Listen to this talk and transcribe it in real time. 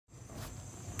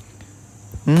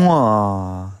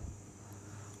Mwah.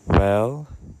 Well,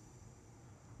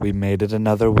 we made it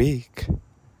another week.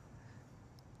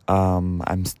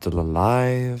 I'm still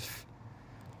alive.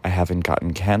 I haven't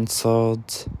gotten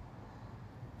canceled.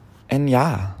 And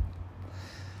yeah.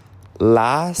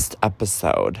 Last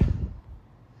episode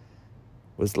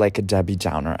was like a Debbie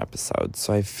Downer episode.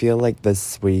 So I feel like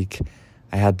this week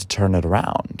I had to turn it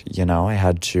around.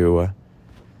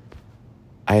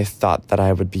 I thought that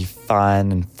I would be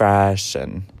fun and fresh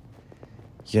and,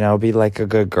 be like a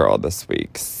good girl this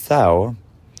week. So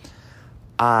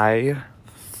I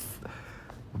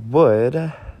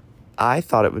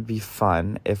thought it would be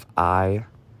fun if I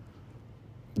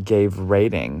gave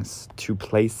ratings to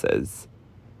places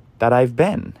that I've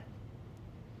been.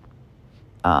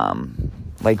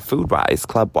 Like food-wise,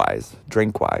 club-wise,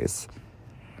 drink-wise.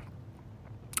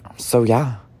 So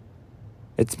yeah,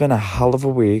 it's been a hell of a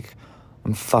week.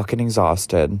 I'm fucking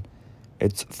exhausted.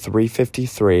 It's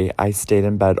 3:53. I stayed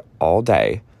in bed all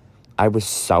day. I was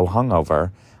so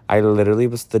hungover. I literally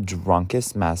was the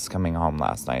drunkest mess coming home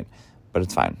last night, but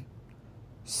it's fine.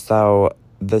 So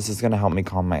this is going to help me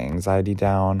calm my anxiety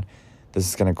down. This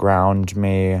is going to ground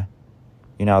me.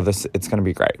 It's going to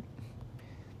be great.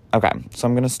 Okay, so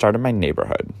I'm going to start in my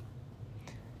neighborhood.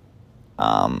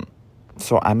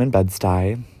 So I'm in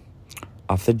Bed-Stuy,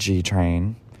 off the G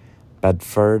train,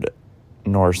 Bedford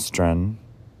Nostrand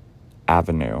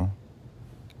Avenue.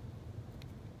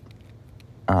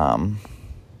 And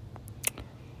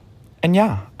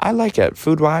yeah, I like it.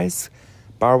 Food-wise,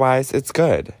 bar-wise, it's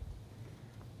good.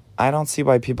 I don't see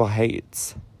why people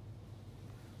hate.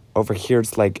 Over here,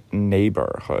 it's like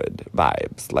neighborhood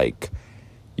vibes. Like,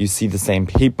 you see the same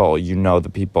people, you know the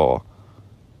people.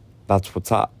 That's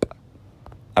what's up.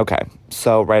 Okay,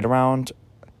 so right around...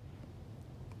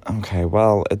 Okay,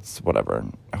 well, it's whatever.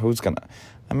 I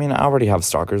already have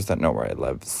stalkers that know where I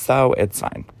live, so it's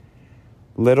fine.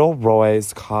 Little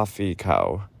Roy's Coffee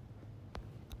Co.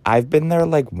 I've been there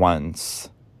like once.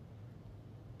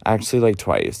 Actually, like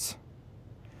twice.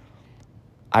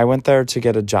 I went there to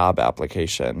get a job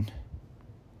application,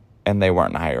 and they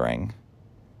weren't hiring.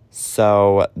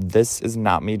 So this is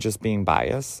not me just being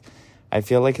biased. I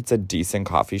feel like it's a decent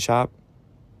coffee shop.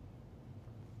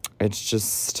 It's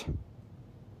just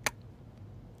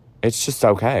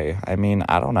okay. I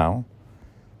don't know.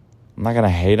 I'm not going to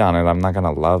hate on it. I'm not going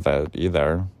to love it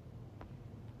either.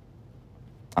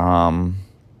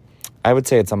 I would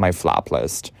say it's on my flop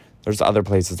list. There's other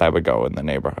places I would go in the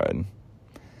neighborhood.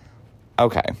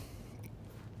 Okay.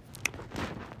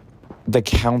 The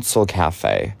Council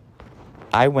Cafe.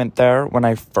 I went there when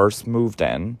I first moved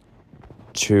in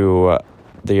to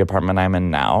the apartment I'm in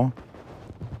now.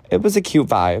 It was a cute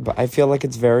vibe. I feel like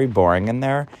it's very boring in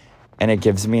there, and it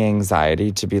gives me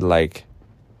anxiety to be like,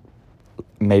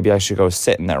 maybe I should go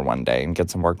sit in there one day and get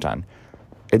some work done.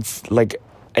 It's like,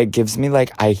 it gives me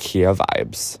like IKEA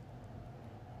vibes.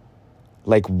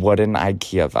 Like wooden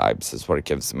IKEA vibes is what it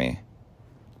gives me.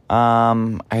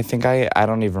 I think I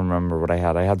don't even remember what I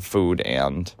had. I had food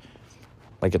and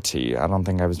like a tea. I don't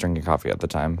think I was drinking coffee at the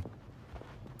time.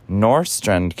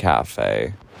 Nostrand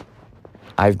Cafe.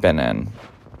 I've been in.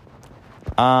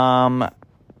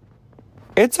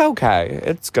 It's okay.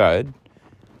 It's good.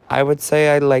 I would say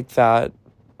I like that.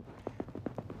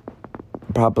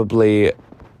 Probably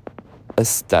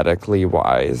aesthetically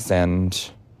wise,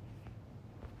 and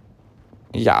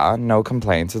yeah, no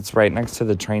complaints. It's right next to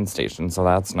the train station, so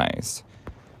that's nice.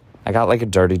 I got like a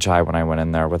dirty chai when I went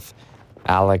in there with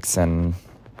Alex and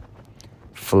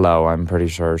Flo, I'm pretty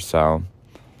sure, so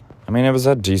it was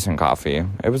a decent coffee.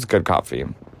 It was good coffee.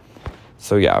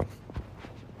 So yeah.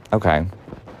 Okay.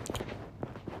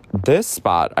 This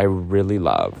spot I really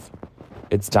love.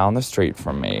 It's down the street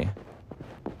from me.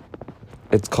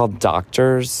 It's called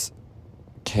Doctor's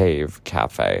Cave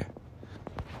Cafe.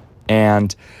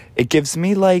 And it gives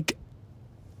me like...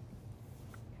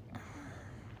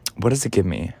 What does it give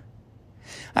me?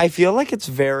 I feel like it's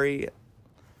very...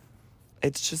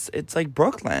 It's like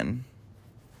Brooklyn.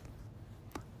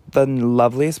 The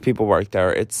loveliest people work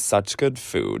there. It's such good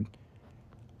food.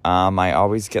 I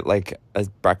always get like a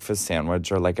breakfast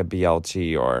sandwich or like a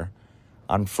BLT or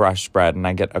on fresh bread, and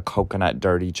I get a coconut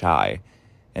dirty chai,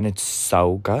 and it's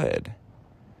so good.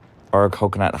 Or a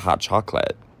coconut hot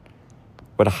chocolate.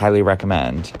 Would highly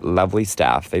recommend. Lovely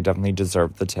staff. They definitely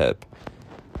deserve the tip.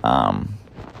 And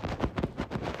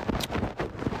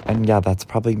yeah, that's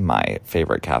probably my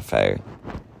favorite cafe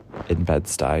in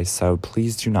Bed-Stuy. So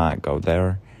please do not go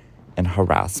there and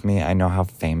harass me. I know how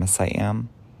famous I am.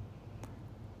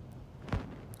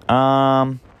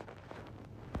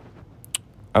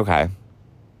 Okay.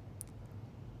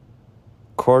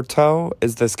 Corto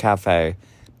is this cafe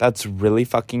that's really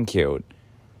fucking cute.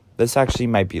 This actually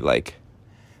might be like...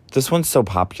 This one's so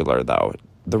popular, though.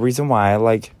 The reason why I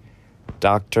like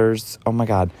doctors... Oh, my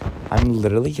God. I'm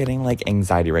literally getting, like,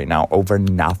 anxiety right now over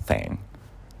nothing.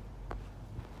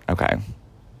 Okay.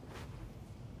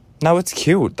 No, it's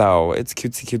cute, though. It's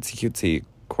cutesy,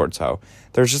 Corto.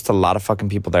 There's just a lot of fucking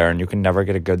people there, and you can never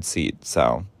get a good seat,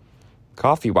 so...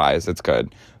 Coffee-wise, it's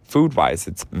good. Food-wise,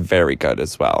 it's very good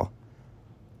as well.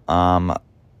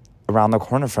 Around the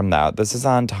corner from that, this is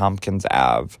on Tompkins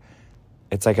Ave.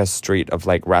 It's like a street of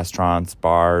like restaurants,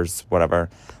 bars, whatever.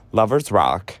 Lovers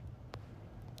Rock.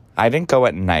 I didn't go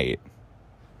at night,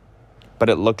 but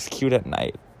it looks cute at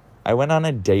night. I went on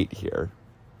a date here.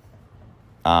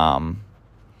 And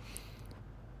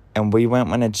we went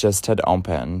when it just had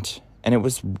opened, and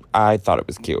I thought it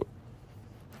was cute.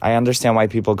 I understand why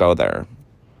people go there,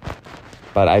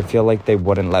 but I feel like they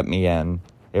wouldn't let me in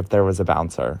if there was a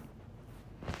bouncer.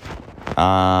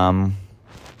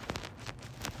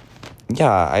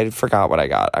 Yeah, I forgot what I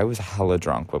got. I was hella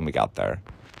drunk when we got there.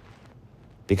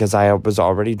 Because I was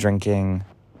already drinking.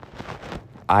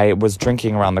 I was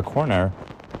drinking around the corner.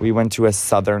 We went to a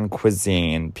Southern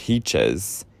Cuisine,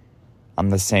 Peaches, on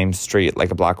the same street,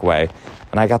 like a block away.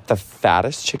 And I got the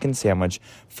fattest chicken sandwich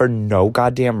for no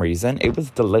goddamn reason. It was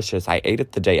delicious. I ate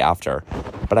it the day after.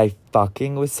 But I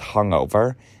fucking was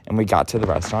hungover. And we got to the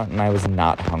restaurant and I was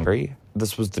not hungry.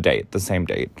 This was the same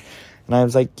date. And I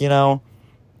was like,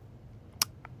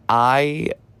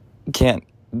 I can't,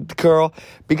 girl,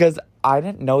 because I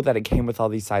didn't know that it came with all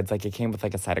these sides. Like, it came with,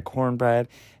 like, a side of cornbread.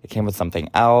 It came with something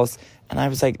else. And I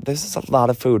was like, this is a lot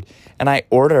of food. And I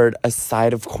ordered a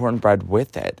side of cornbread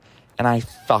with it. And I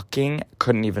fucking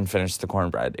couldn't even finish the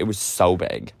cornbread. It was so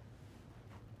big.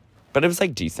 But it was,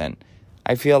 like, decent.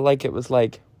 I feel like it was,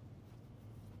 like...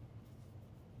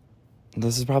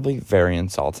 This is probably very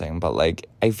insulting, but, like,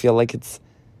 I feel like it's...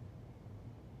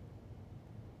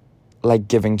 like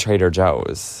giving Trader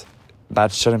Joe's.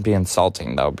 That shouldn't be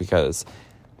insulting, though, because,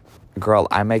 girl,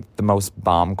 I make the most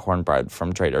bomb cornbread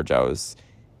from Trader Joe's.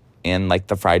 And, like,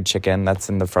 the fried chicken that's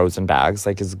in the frozen bags,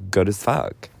 like, is good as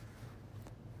fuck.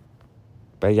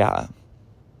 But, yeah.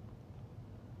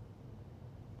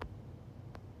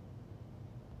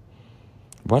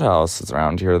 What else is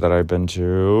around here that I've been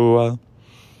to?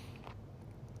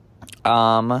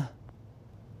 Oh,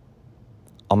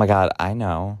 my God, I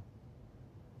know.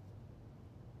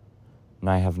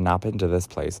 No, I have not been to this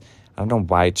place. I don't know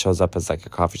why it shows up as, like, a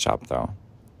coffee shop, though.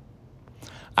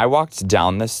 I walked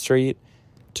down this street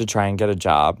to try and get a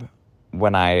job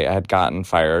when I had gotten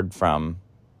fired from...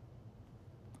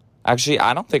 Actually,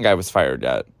 I don't think I was fired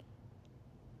yet.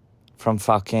 From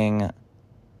fucking...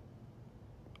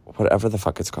 whatever the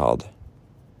fuck it's called.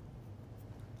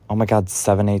 Oh, my God,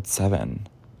 787.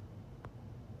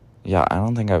 Yeah, I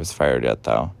don't think I was fired yet,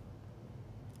 though.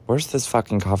 Where's this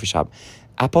fucking coffee shop?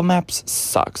 Apple Maps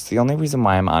sucks. The only reason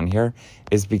why I'm on here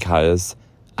is because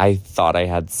I thought I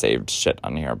had saved shit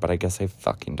on here, but I guess I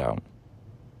fucking don't.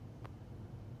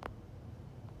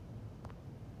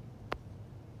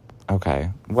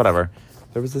 Okay, whatever.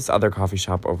 There was this other coffee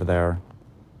shop over there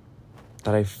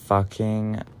that I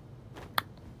fucking...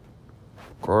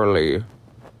 girly.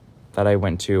 That I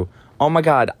went to. Oh my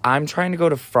God, I'm trying to go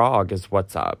to Frog is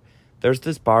what's up. There's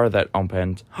this bar that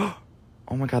opened.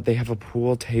 Oh my God, they have a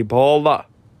pool table.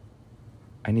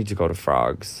 I need to go to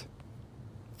Frog.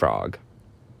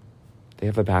 They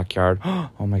have a backyard.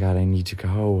 Oh my God, I need to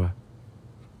go.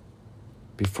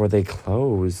 Before they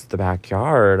close the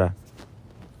backyard.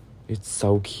 It's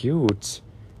so cute.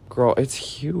 Girl, it's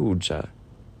huge. The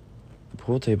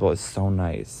pool table is so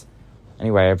nice.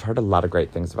 Anyway, I've heard a lot of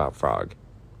great things about Frog.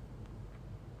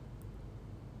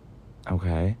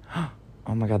 Okay.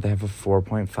 Oh my God, they have a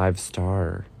 4.5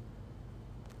 star.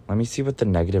 Let me see what the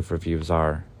negative reviews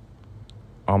are.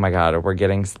 Oh my God, we're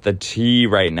getting the tea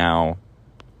right now.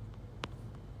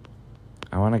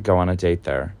 I want to go on a date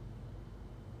there.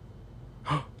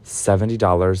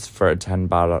 $70 for a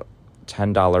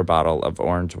 $10 bottle of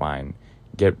orange wine.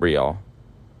 Get real.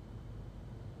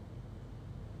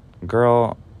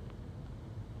 Girl.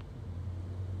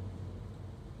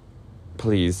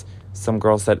 Please. Some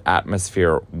girl said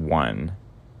atmosphere 1.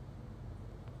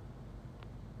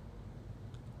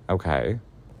 Okay.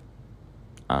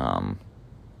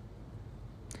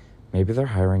 Maybe they're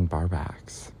hiring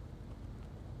barbacks.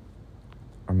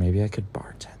 Or maybe I could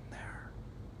bartend there.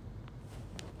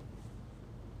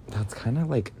 That's kind of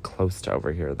like close to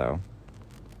over here though.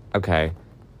 Okay.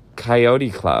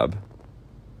 Coyote Club.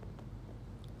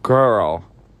 Girl.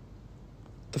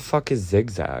 The fuck is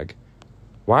Zigzag?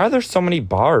 Why are there so many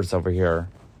bars over here?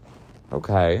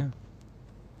 Okay.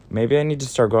 Maybe I need to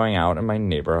start going out in my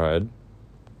neighborhood.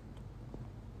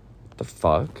 The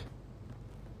fuck?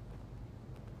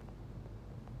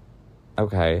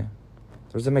 Okay.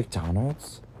 There's a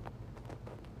McDonald's?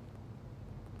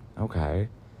 Okay.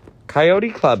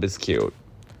 Coyote Club is cute.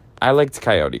 I liked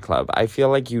Coyote Club. I feel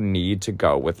like you need to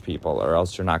go with people or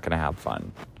else you're not going to have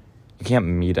fun. You can't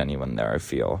meet anyone there, I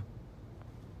feel.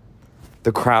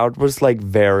 The crowd was, like,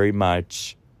 very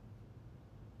much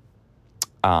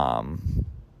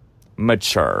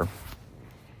mature,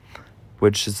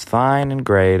 which is fine and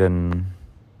great and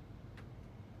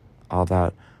all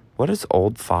that. What is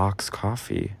Old Fox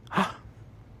Coffee? Oh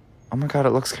my God,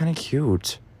 it looks kind of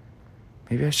cute.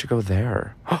 Maybe I should go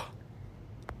there.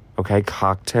 Okay,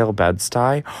 Cocktail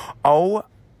Bed-Stuy. Oh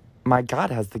my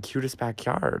God, it has the cutest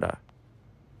backyard.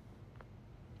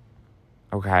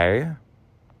 Okay.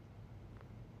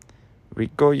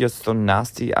 Rico, you're so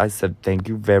nasty. I said thank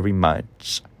you very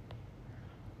much.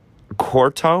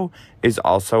 Corto is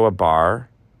also a bar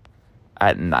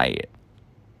at night.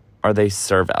 Or they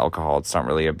serve alcohol. It's not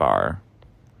really a bar.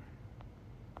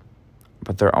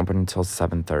 But they're open until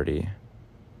 7:30.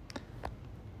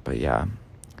 But yeah.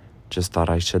 Just thought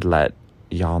I should let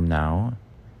y'all know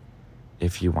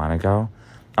if you want to go.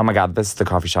 Oh my God, this is the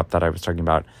coffee shop that I was talking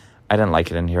about. I didn't like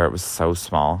it in here. It was so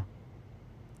small.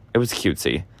 It was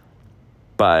cutesy.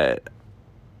 But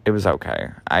it was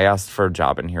okay. I asked for a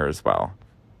job in here as well.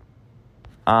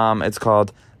 It's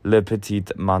called Le Petit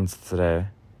Monstre.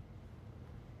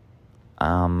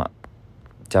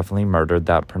 Definitely murdered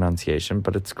that pronunciation,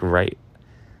 but it's great.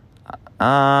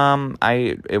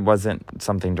 It wasn't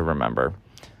something to remember.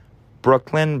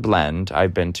 Brooklyn Blend,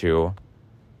 I've been to.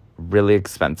 Really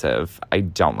expensive. I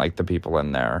don't like the people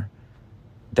in there.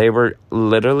 They were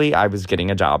literally, I was getting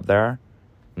a job there.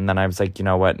 And then I was like, you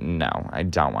know what? No, I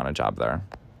don't want a job there.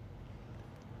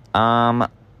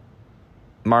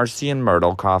 Marcy and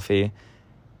Myrtle Coffee.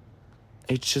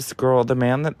 It's just, girl, the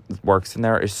man that works in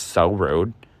there is so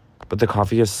rude. But the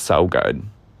coffee is so good.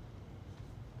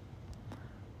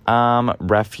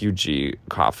 Refugee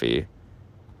Coffee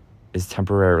is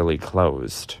temporarily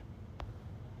closed.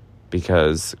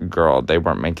 Because, girl, they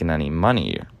weren't making any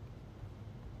money.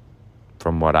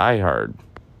 From what I heard.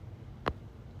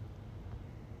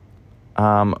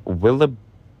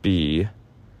 Willoughby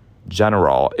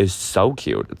General is so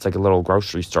cute. It's like a little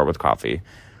grocery store with coffee.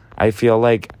 I feel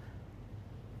like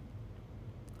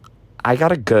I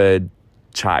got a good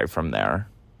chai from there.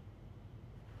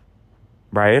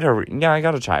 Right? Yeah, I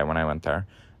got a chai when I went there.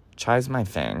 Chai's my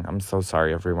thing. I'm so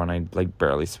sorry, everyone. I, like,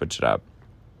 barely switch it up.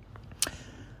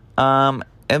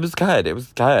 It was good. It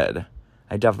was good.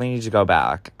 I definitely need to go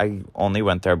back. I only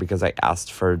went there because I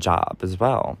asked for a job as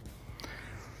well.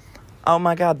 Oh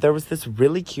my God, there was this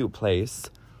really cute place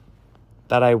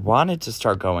that I wanted to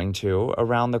start going to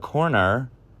around the corner,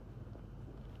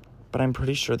 but I'm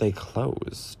pretty sure they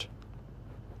closed.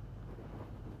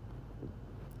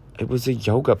 It was a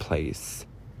yoga place.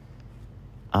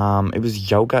 It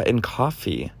was yoga and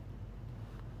coffee.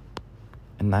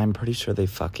 And I'm pretty sure they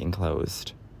fucking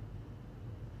closed.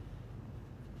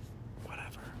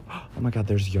 Whatever. Oh my God,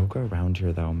 there's yoga around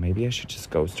here though. Maybe I should just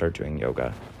go start doing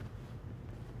yoga.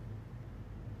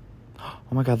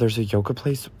 Oh my God, there's a yoga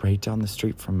place right down the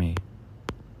street from me.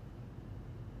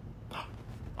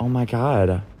 Oh my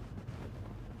God.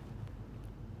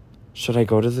 Should I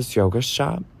go to this yoga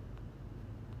shop?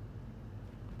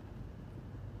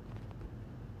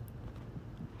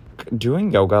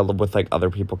 Doing yoga with, like, other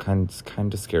people kind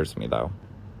of scares me, though.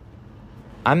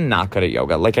 I'm not good at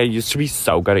yoga. Like, I used to be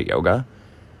so good at yoga.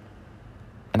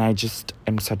 And I just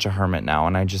am such a hermit now,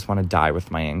 and I just want to die with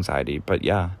my anxiety. But,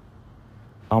 yeah.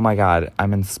 Oh, my God.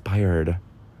 I'm inspired.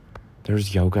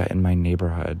 There's yoga in my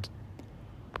neighborhood.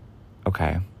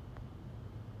 Okay.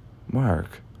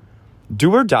 Work.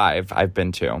 Do or Dive, I've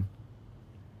been to.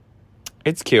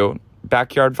 It's cute.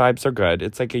 Backyard vibes are good.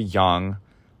 It's like a young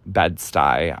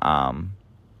Bed-Stuy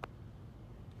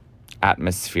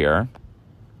atmosphere.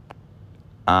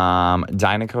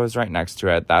 Dynaco is right next to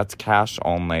it. That's cash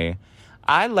only.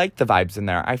 I like the vibes in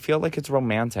there. I feel like it's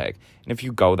romantic. And if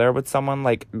you go there with someone,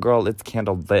 like, girl, it's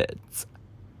candlelit.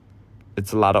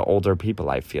 It's a lot of older people,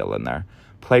 I feel, in there.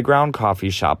 Playground Coffee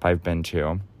Shop I've been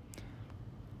to.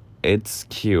 It's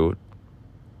cute.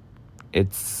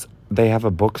 They have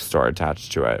a bookstore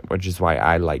attached to it, which is why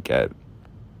I like it.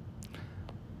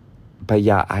 But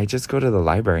yeah, I just go to the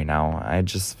library now. I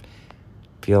just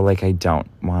feel like I don't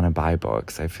want to buy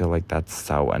books. I feel like that's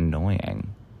so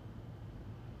annoying.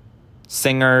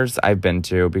 Singers I've been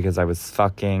to because I was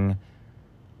fucking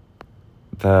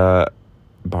the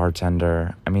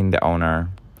bartender. I mean the owner,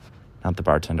 not the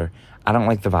bartender. I don't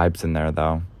like the vibes in there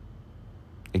though.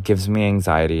 It gives me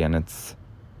anxiety, and it's...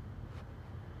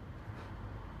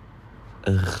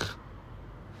 Ugh.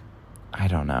 I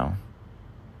don't know.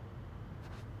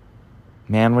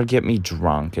 Man would get me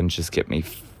drunk and just get me,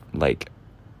 like,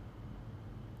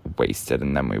 wasted,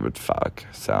 and then we would fuck,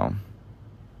 so...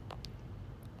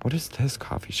 What is this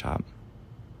coffee shop?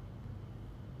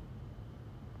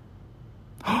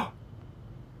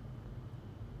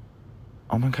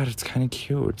 Oh my God, it's kind of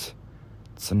cute.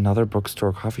 It's another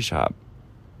bookstore coffee shop.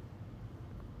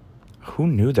 Who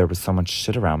knew there was so much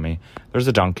shit around me? There's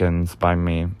a Dunkin's by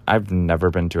me. I've never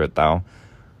been to it, though.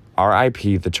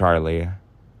 R.I.P. the Charlie.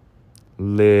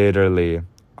 Literally,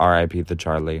 R.I.P. the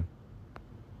Charlie.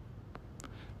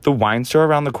 The wine store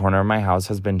around the corner of my house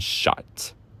has been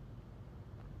shut.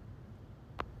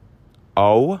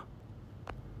 Oh,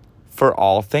 for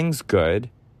all things good,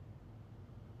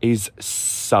 is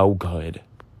so good.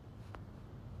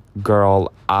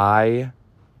 Girl, I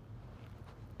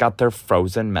got their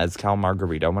frozen mezcal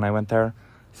margarita when I went there.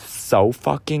 So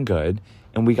fucking good.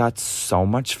 And we got so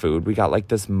much food. We got like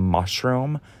this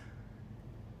mushroom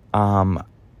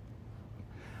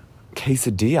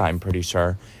quesadilla, I'm pretty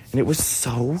sure. And it was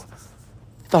so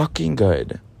fucking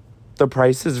good. The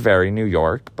price is very New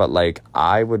York, but like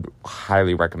I would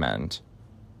highly recommend.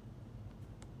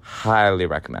 Highly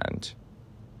recommend.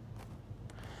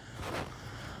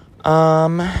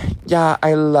 Yeah,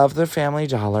 I love the Family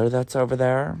Dollar that's over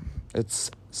there. It's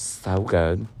so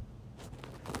good.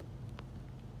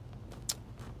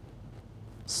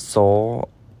 Soul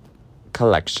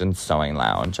Collection Sewing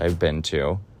Lounge I've been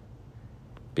to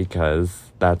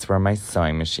because that's where my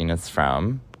sewing machine is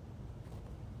from.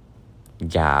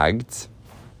 Gagged.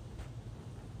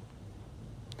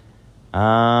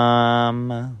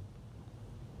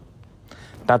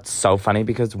 That's so funny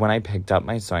because when I picked up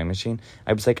my sewing machine,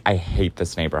 I was like, I hate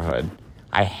this neighborhood.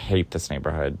 I hate this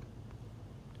neighborhood.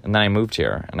 And then I moved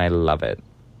here and I love it.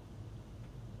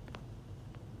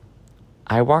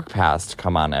 I walk past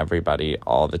Come On Everybody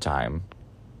all the time,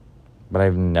 but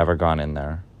I've never gone in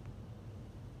there.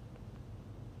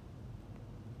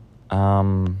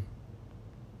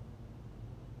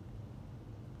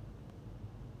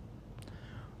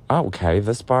 Okay,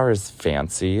 this bar is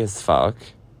fancy as fuck.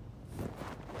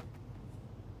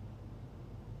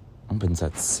 Opens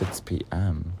at 6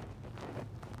 p.m.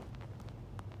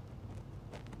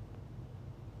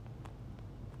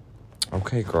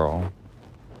 Okay, girl.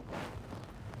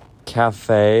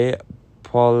 Cafe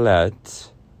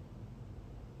Paulette.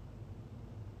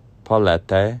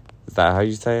 Paulette? Is that how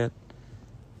you say it?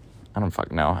 I don't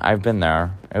fucking know. I've been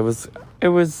there. It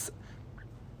was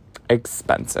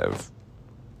expensive.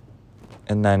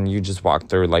 And then you just walk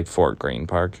through like Fort Greene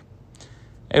Park.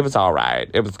 It was all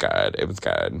right. It was good. It was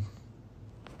good.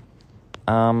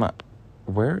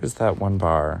 Where is that one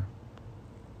bar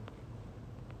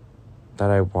that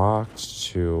I walked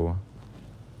to?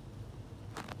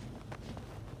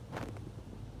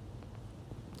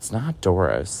 It's not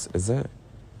Doris, is it?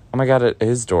 Oh my God, it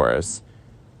is Doris.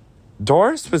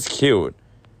 Doris was cute.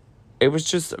 It was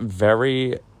just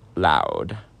very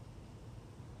loud.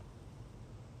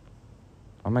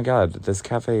 Oh my God, this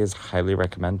cafe is highly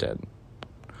recommended.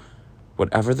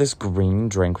 Whatever this green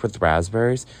drink with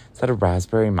raspberries, is that a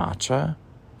raspberry matcha?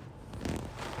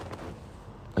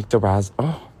 Like the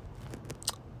oh.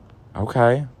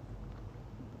 Okay.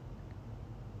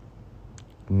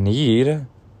 Need.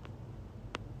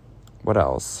 What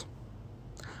else?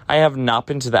 I have not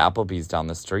been to the Applebee's down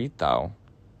the street, though.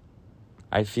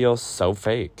 I feel so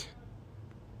fake.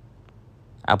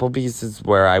 Applebee's is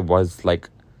where I was, like...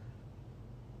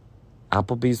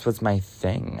 Applebee's was my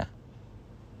thing.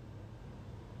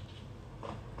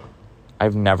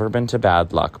 I've never been to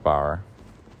Bad Luck Bar,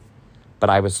 but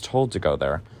I was told to go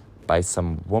there by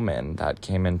some woman that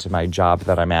came into my job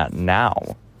that I'm at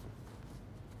now.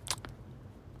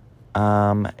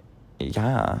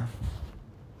 Yeah.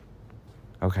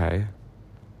 Okay.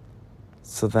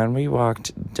 So then we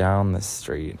walked down the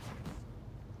street.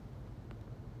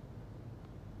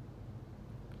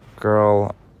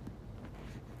 Girl,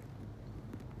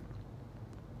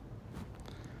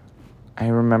 I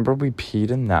remember we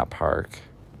peed in that park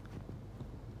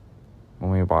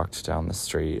when we walked down the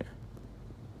street.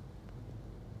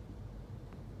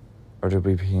 Or did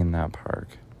we pee in that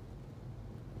park?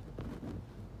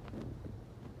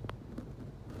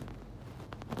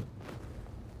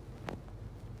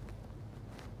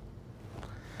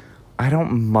 I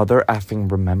don't mother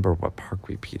effing remember what park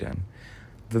we peed in.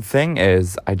 The thing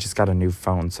is, I just got a new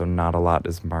phone, so not a lot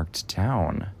is marked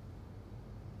down.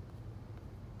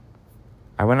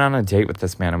 I went on a date with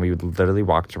this man, and we literally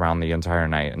walked around the entire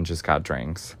night and just got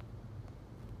drinks.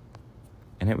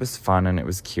 And it was fun, and it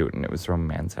was cute, and it was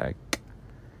romantic.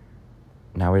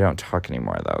 Now we don't talk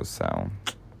anymore, though, so...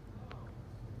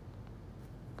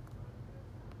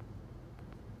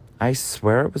 I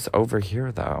swear it was over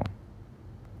here, though.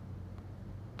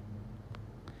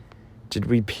 Did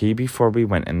we pee before we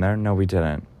went in there? No, we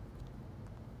didn't.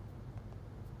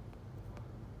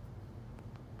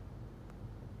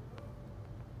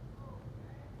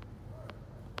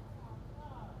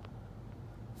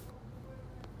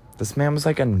 This man was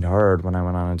like a nerd when I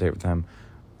went on a date with him.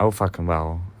 Oh, fucking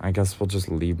well. I guess we'll just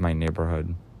leave my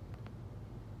neighborhood.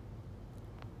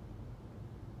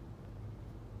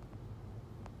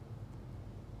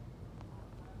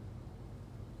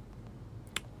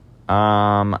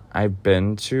 I've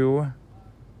been to...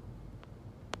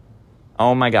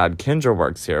 Oh my God, Kendra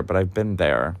works here, but I've been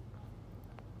there.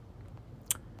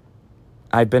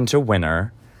 I've been to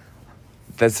Winter.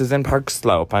 This is in Park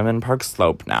Slope. I'm in Park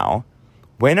Slope now.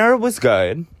 Winter was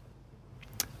good.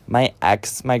 My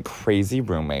crazy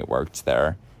roommate worked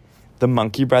there. The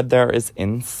monkey bread there is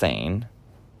insane.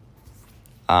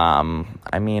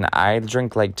 I mean, I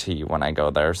drink, like, tea when I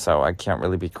go there, so I can't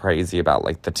really be crazy about,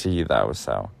 like, the tea, though,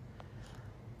 so...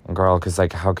 Girl, because,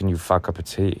 like, how can you fuck up a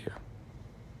tea?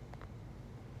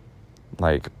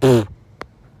 Like,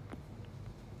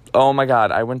 oh my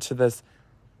God, I went to this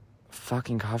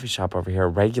fucking coffee shop over here,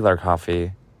 Regular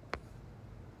Coffee.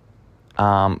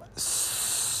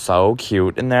 So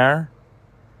cute in there.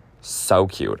 So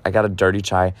cute. I got a dirty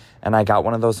chai, and I got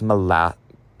one of those molasses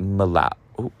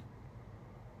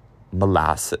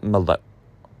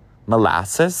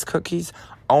cookies.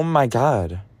 Oh my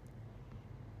God.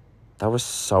 That was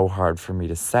so hard for me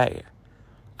to say.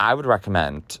 I would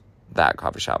recommend that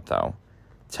coffee shop, though.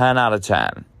 10 out of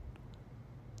 10.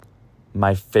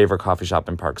 My favorite coffee shop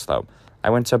in Park Slope.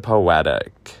 I went to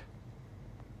Poetic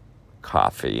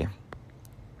Coffee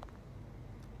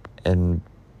in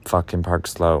fucking Park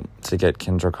Slope to get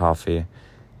Kendra coffee.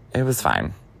 It was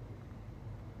fine.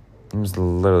 It was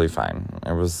literally fine.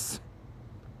 It was...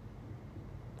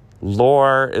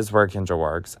 Lore is where Kendra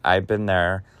works. I've been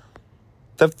there.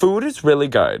 The food is really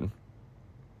good.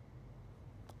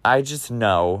 I just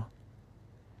know,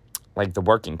 like, the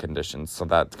working conditions, so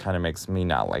that kind of makes me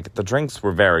not like it. The drinks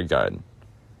were very good.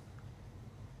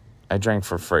 I drank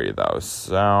for free, though,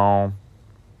 so...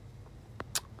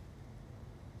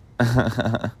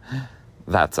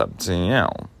 That's up to you.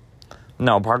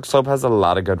 No, Park Slope has a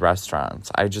lot of good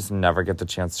restaurants. I just never get the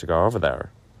chance to go over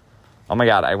there. Oh my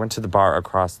God, I went to the bar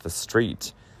across the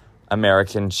street.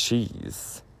 American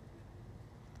Cheese.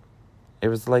 It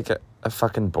was like a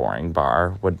fucking boring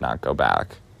bar. Would not go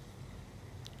back.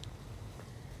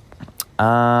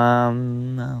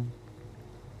 No.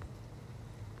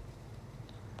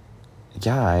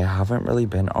 Yeah, I haven't really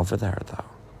been over there, though.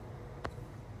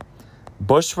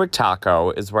 Bushwick Taco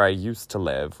is where I used to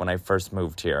live when I first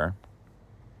moved here.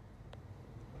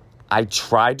 I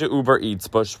tried to Uber Eats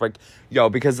Bushwick.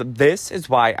 Because this is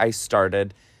why I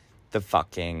started the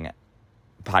fucking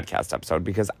podcast episode.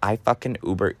 Because I fucking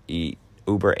Uber ate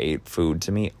food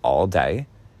to me all day.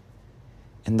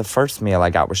 And the first meal I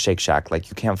got was Shake Shack. Like,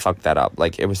 you can't fuck that up.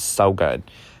 Like, it was so good.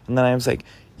 And then I was like,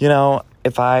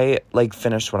 if I, like,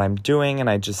 finish what I'm doing and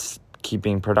I just keep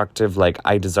being productive, like,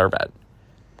 I deserve it.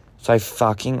 So I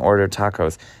fucking ordered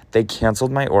tacos. They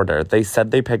canceled my order. They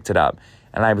said they picked it up.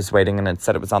 And I was waiting, and it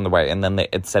said it was on the way. And then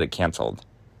it said it canceled.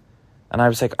 And I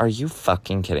was like, are you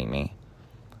fucking kidding me?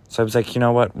 So I was like, you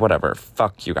know what? Whatever.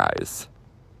 Fuck you guys.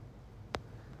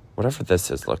 Whatever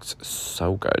this is looks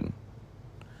so good.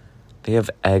 They have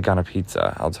egg on a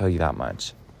pizza. I'll tell you that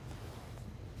much.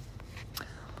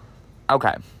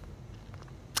 Okay.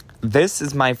 This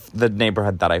is the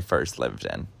neighborhood that I first lived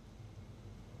in.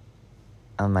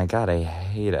 Oh my God, I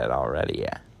hate it already.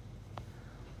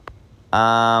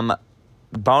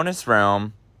 Bonus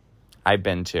room I've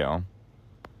been to.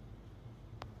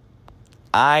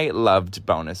 I loved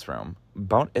bonus room.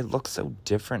 It looks so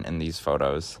different in these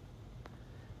photos.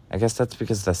 I guess that's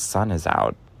because the sun is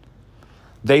out.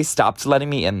 They stopped letting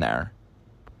me in there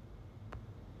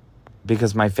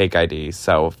because my fake ID,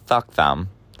 so fuck them.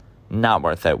 Not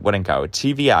worth it. Wouldn't go.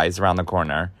 TVI is around the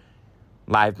corner.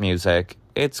 Live music.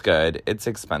 It's good. It's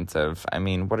expensive. I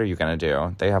mean, what are you going to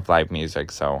do? They have live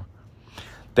music, so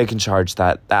they can charge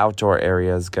that. The outdoor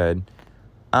area is good.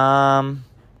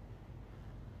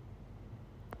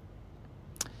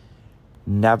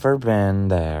 Never been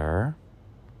there.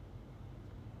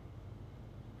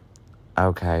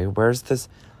 Okay, where's this?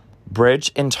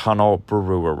 Bridge and Tunnel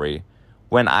Brewery.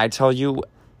 When I tell you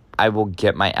I will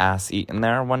get my ass eaten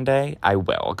there one day, I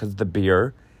will, because the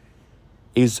beer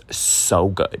is so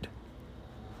good.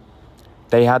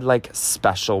 They had, like,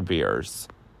 special beers.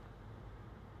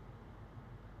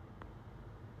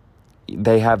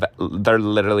 They're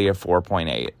literally a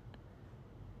 4.8.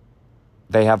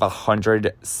 They have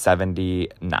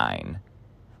 179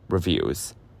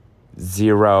 reviews.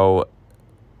 0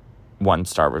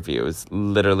 1-star reviews.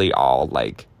 Literally all,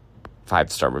 like,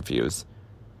 5-star reviews.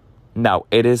 No,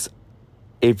 it is...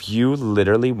 If you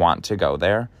literally want to go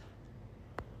there...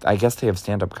 I guess they have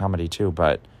stand-up comedy, too,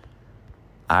 but...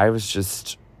 I was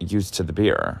just used to the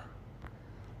beer.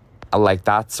 Like,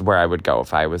 that's where I would go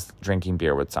if I was drinking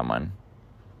beer with someone.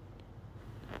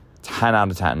 10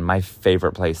 out of 10. My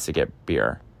favorite place to get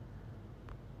beer.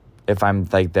 If I'm,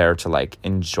 like, there to, like,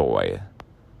 enjoy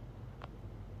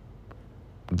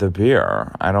the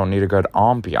beer. I don't need a good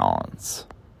ambiance.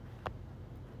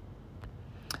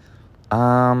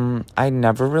 I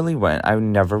never really went. I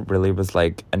never really was,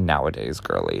 like, a Nowadays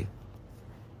girly.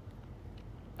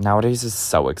 Nowadays is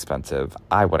so expensive.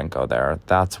 I wouldn't go there.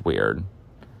 That's weird.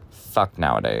 Fuck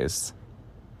Nowadays.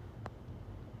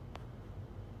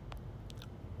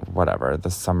 Whatever. The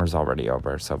summer's already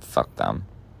over, so fuck them.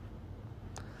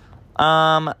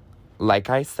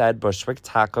 Like I said, Bushwick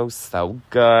Taco's so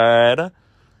good.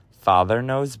 Father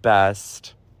Knows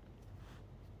Best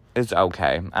is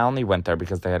okay. I only went there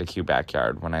because they had a cute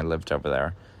backyard when I lived over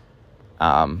there.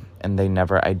 And they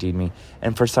never ID'd me.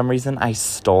 And for some reason, I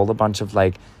stole a bunch of,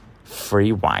 like,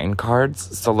 free wine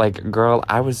cards. So, like, girl,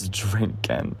 I was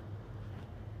drinking.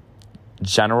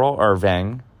 General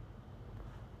Irving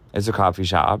is a coffee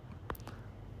shop.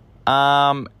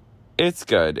 It's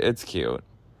good. It's cute.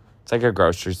 It's like a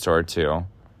grocery store, too.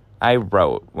 I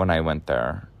wrote when I went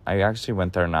there. I actually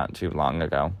went there not too long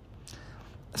ago.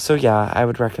 So, yeah, I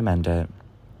would recommend it.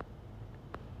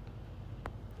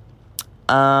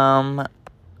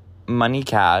 Money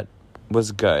Cat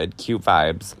was good. Cute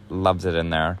vibes. Loved it in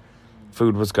there.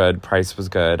 Food was good. Price was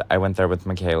good. I went there with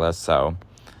Michaela, so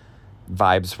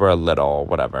vibes were a little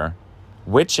whatever.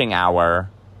 Witching Hour.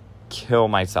 Kill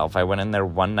myself. I went in there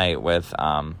one night with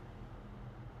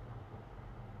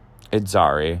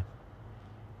Idzari.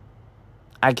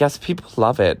 I guess people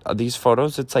love it. These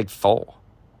photos, it's like full.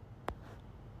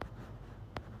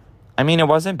 I mean, it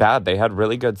wasn't bad. They had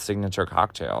really good signature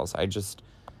cocktails. I just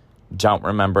don't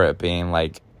remember it being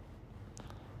like...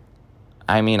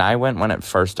 I mean, I went when it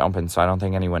first opened, so I don't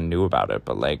think anyone knew about it.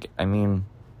 But, like, I mean,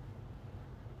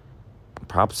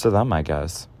 props to them, I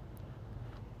guess.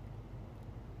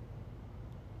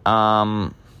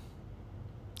 Tycho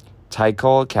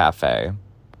Cafe.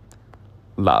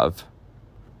 Love.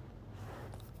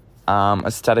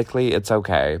 Aesthetically, it's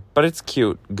okay. But it's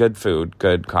cute. Good food.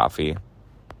 Good coffee.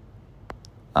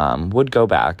 Would go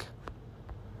back.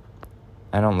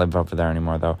 I don't live over there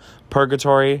anymore, though.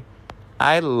 Purgatory.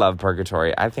 I love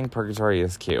Purgatory. I think Purgatory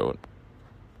is cute.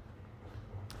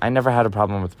 I never had a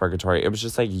problem with Purgatory. It was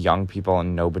just, like, young people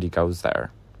and nobody goes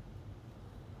there.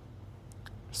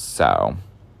 So.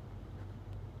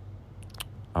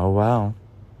 Oh, well.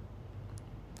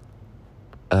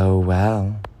 Oh,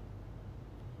 well.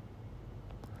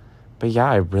 But, yeah,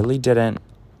 I really didn't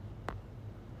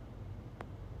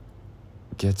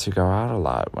get to go out a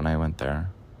lot when I went there.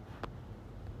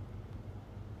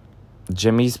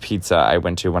 Jimmy's Pizza I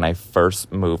went to when I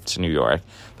first moved to New York.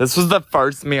 This was the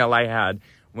first meal I had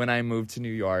when I moved to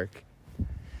New York.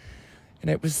 And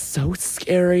it was so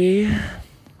scary.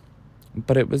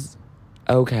 But it was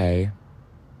okay.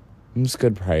 It was a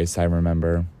good price, I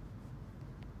remember.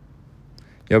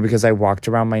 Because I walked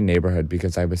around my neighborhood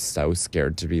because I was so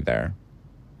scared to be there.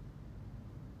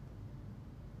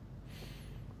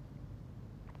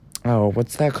 Oh,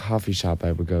 what's that coffee shop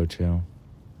I would go to?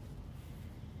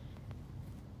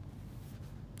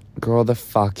 Girl, the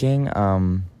fucking,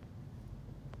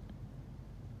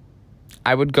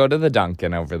 I would go to the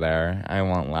Dunkin' over there. I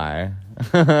won't lie.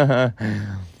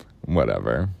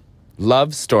 Whatever.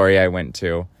 Love Story I went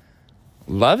to.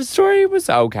 Love Story was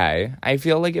okay. I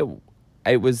feel like it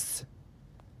was...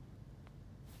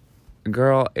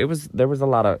 Girl, there was a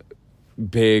lot of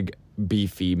big,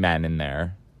 beefy men in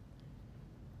there.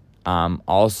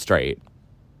 All straight.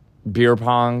 Beer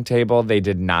pong table, they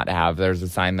did not have. There's a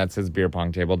sign that says beer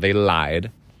pong table. They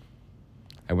lied.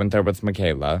 I went there with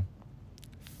Michaela.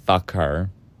 Fuck her.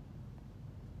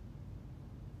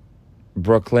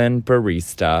 Brooklyn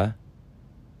Barista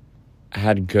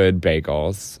had good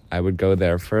bagels. I would go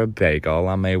there for a bagel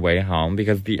on my way home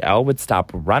because the L would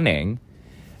stop running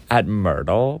at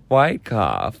Myrtle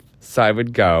Wyckoff. So I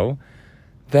would go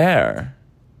there.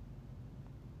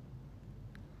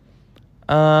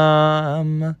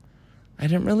 I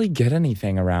didn't really get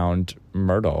anything around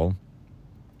Myrtle.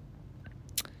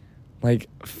 Like,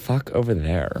 fuck over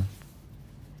there.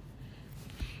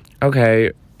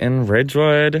 Okay, in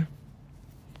Ridgewood,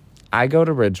 I go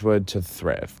to Ridgewood to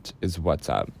thrift, is what's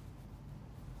up.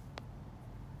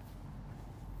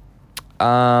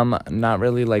 Not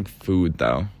really like food,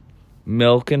 though.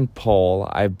 Milk and Pole,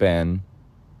 I've been.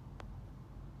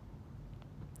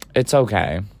 It's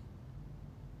okay.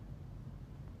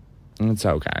 It's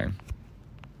okay.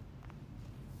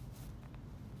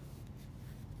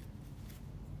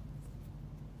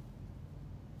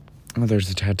 Oh, there's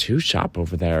a tattoo shop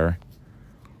over there.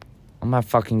 Oh my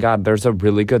fucking God. There's a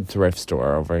really good thrift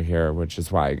store over here, which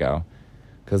is why I go.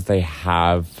 Because they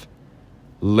have...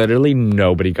 Literally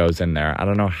nobody goes in there. I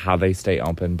don't know how they stay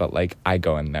open, but, like, I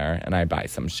go in there and I buy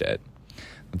some shit.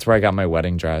 That's where I got my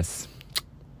wedding dress.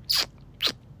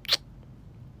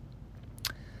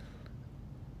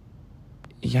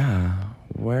 Yeah.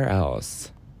 Where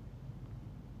else?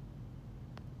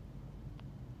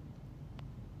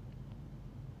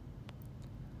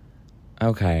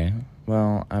 Okay.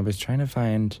 Well, I was trying to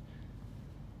find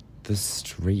the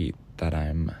street that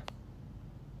I'm...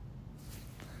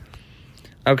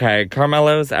 Okay,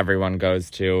 Carmelo's everyone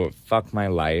goes to. Fuck my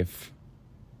life.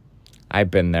 I've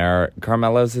been there.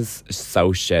 Carmelo's is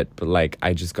so shit, but, like,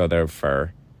 I just go there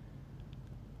for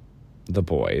the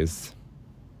boys.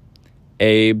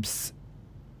 Abe's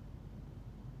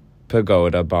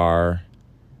Pagoda Bar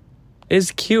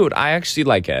is cute. I actually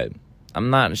like it.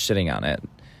 I'm not shitting on it.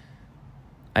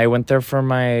 I went there for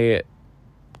my...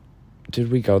 Did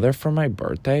we go there for my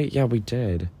birthday? Yeah, we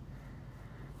did.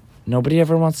 Nobody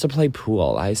ever wants to play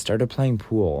pool. I started playing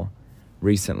pool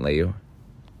recently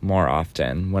more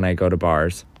often when I go to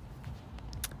bars.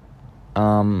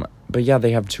 But yeah,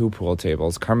 they have 2 pool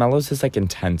tables. Carmelo's is, like,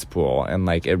 intense pool, and,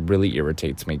 like, it really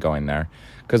irritates me going there.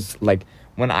 Because, like,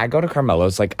 when I go to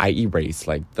Carmelo's, like, I erase,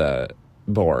 like, the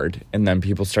board, and then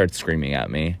people start screaming at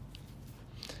me.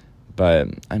 But,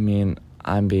 I mean,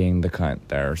 I'm being the cunt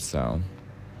there, so...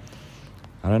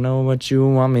 I don't know what you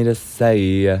want me to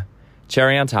say.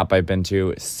 Cherry on Top I've been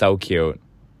to. So cute.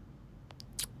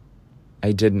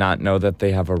 I did not know that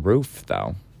they have a roof,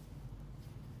 though.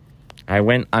 I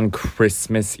went on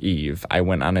Christmas Eve. I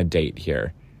went on a date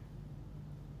here.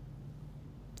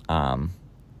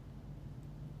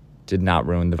 Did not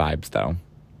ruin the vibes, though.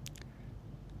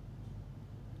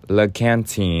 La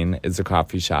Cantine is a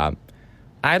coffee shop.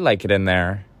 I like it in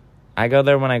there. I go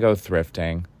there when I go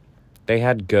thrifting. They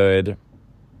had good...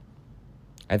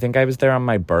 I think I was there on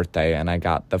my birthday, and I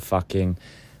got the fucking...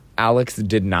 Alex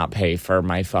did not pay for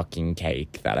my fucking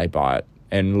cake that I bought,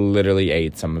 and literally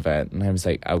ate some of it. And I was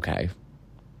like, okay.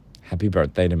 Happy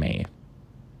birthday to me.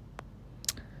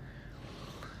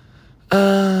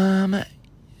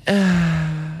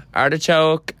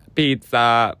 Artichoke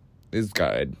pizza is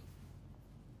good.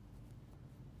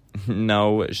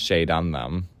 No shade on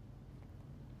them.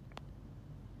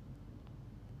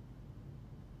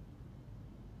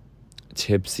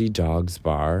 Tipsy Dog's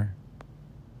Bar.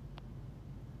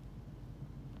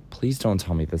 Please don't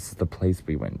tell me this is the place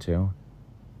we went to.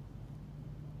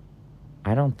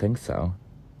 I don't think so.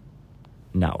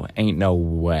 No, ain't no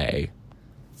way.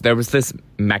 There was this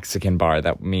Mexican bar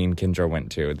that me and Kendra went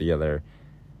to the other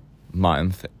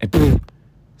month.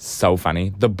 So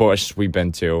funny. The Bush we've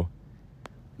been to.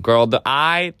 Girl,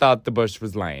 I thought the Bush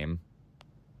was lame.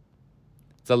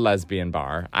 It's a lesbian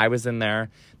bar. I was in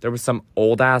there. There was some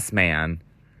old-ass man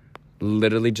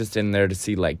literally just in there to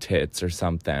see, like, tits or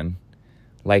something.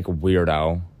 Like,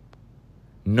 weirdo.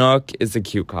 Nook is a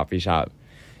cute coffee shop.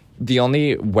 The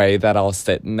only way that I'll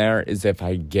sit in there is if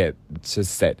I get to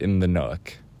sit in the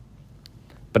Nook.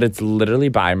 But it's literally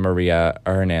by Maria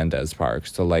Hernandez Park,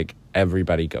 so, like,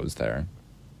 everybody goes there.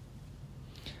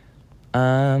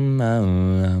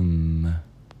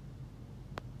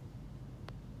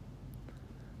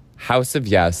 House of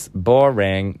Yes,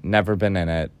 boring, never been in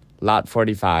it. Lot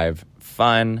 45,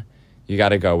 fun. You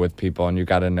gotta go with people, and you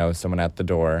gotta know someone at the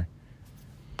door.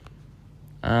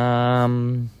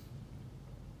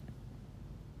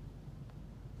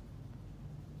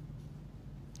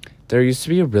 There used to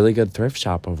be a really good thrift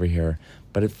shop over here,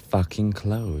 but it fucking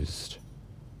closed.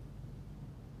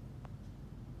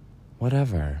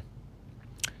 Whatever.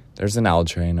 There's an L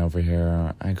train over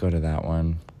here. I go to that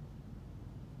one.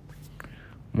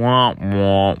 Wah,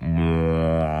 wah,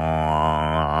 wah.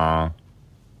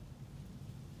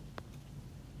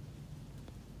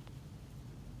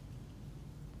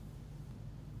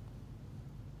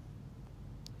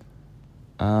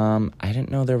 I didn't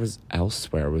know there was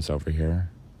Elsewhere was over here.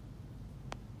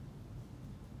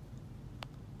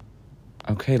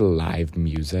 Okay, live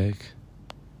music.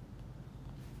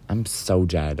 I'm so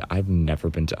dead. I've never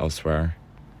been to Elsewhere.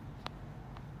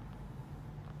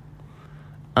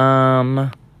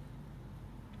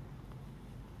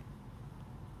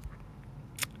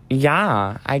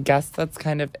 yeah, I guess that's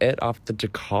kind of it off the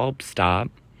DeKalb stop.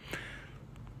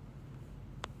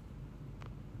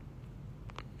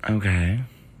 Okay.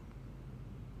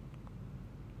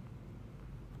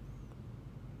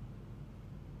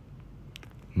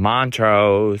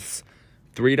 Montrose.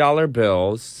 $3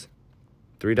 bills.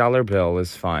 $3 bill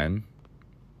is fun.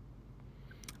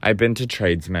 I've been to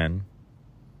Tradesman.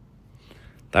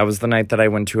 That was the night that I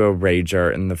went to a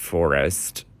rager in the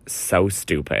forest. So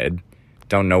stupid.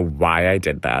 Don't know why I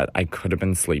did that. I could have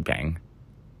been sleeping.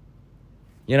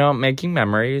 You know, making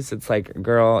memories, it's like,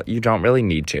 girl, you don't really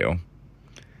need to.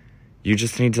 You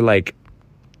just need to, like,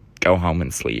 go home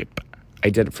and sleep. I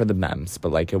did it for the memes,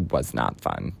 but, like, it was not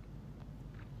fun.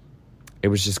 It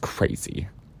was just crazy.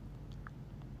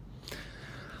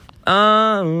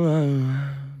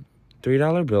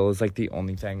 $3 bill is, like, the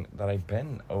only thing that I've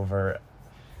been over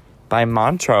by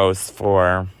Montrose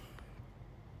for.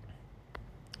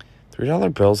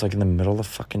 $3 bill's, like, in the middle of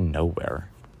fucking nowhere.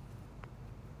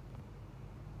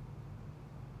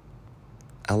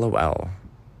 LOL.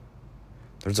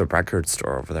 There's a record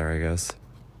store over there, I guess.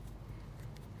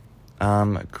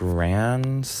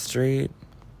 Grand Street?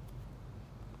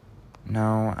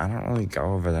 No, I don't really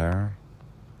go over there.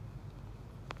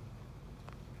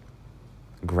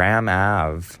 Graham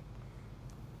Ave.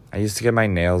 I used to get my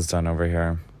nails done over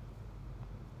here.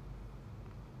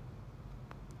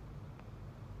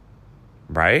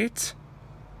 Right?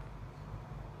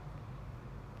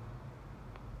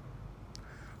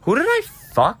 Who did I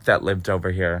fuck that lived over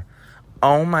here?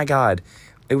 Oh my god.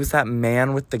 It was that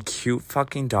man with the cute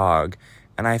fucking dog.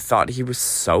 And I thought he was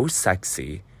so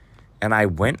sexy. And I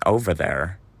went over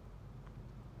there.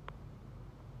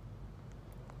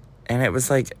 And it was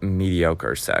like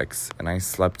mediocre sex. And I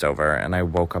slept over and I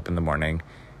woke up in the morning.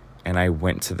 And I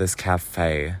went to this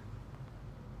cafe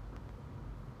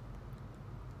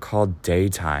called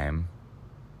Daytime.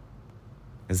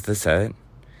 Is this it?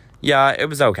 Yeah, it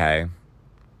was okay.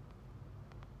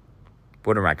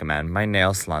 Wouldn't recommend. My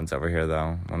nail salon's over here,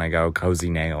 though. When I go,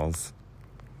 Cozy Nails.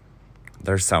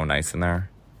 They're so nice in there.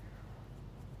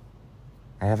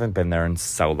 I haven't been there in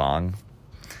so long.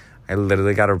 I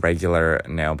literally got a regular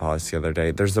nail polish the other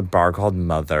day. There's a bar called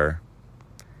Mother.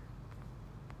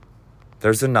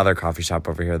 There's another coffee shop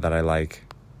over here that I like.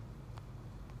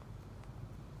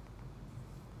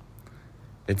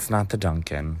 It's not the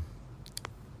Dunkin'.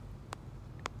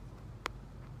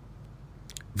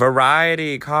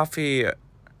 Variety Coffee.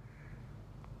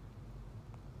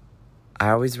 I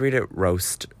always read it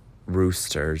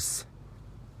Roosters.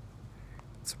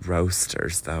 It's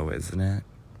Roasters, though, isn't it?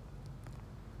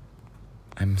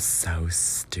 I'm so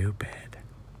stupid.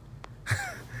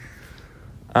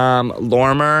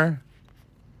 Lormer.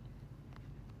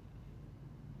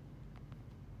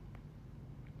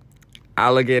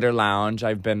 Alligator Lounge.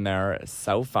 I've been there.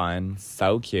 So fun.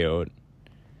 So cute.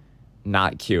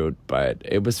 Not cute, but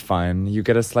it was fun. You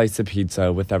get a slice of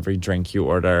pizza with every drink you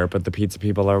order, but the pizza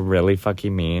people are really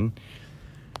fucking mean.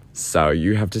 So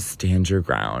you have to stand your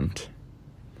ground.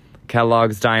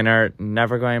 Kellogg's Diner,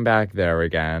 never going back there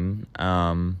again.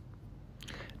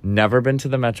 Never been to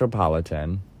the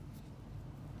Metropolitan.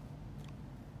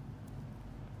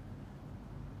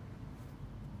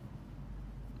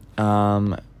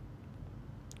 What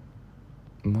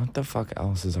the fuck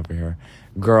else is over here?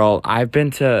 Girl, I've been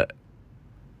to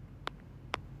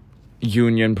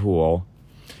Union Pool.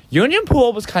 Union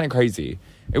Pool was kind of crazy.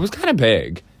 It was kind of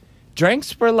big.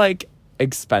 Drinks were, like,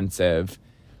 expensive.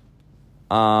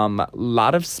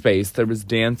 Lot of space. There was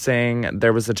dancing.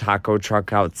 There was a taco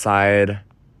truck outside.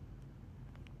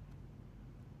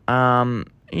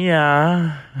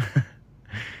 Yeah.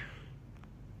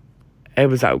 It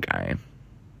was okay.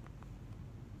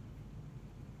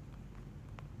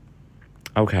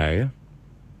 Okay.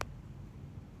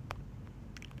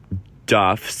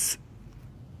 Duff's.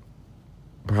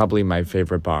 Probably my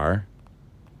favorite bar.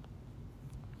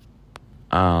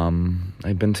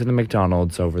 I've been to the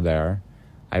McDonald's over there.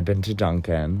 I've been to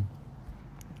Dunkin'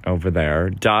 over there.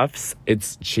 Duff's,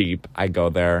 it's cheap. I go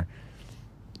there.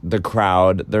 The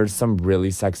crowd, there's some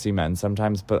really sexy men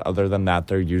sometimes, but other than that,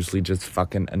 they're usually just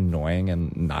fucking annoying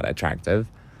and not attractive.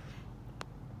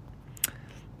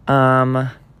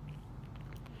 I've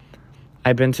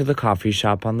been to the coffee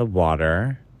shop on the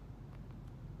water.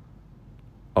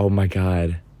 Oh my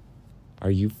god. Are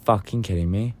you fucking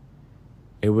kidding me?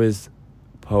 It was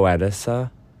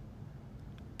Poeta.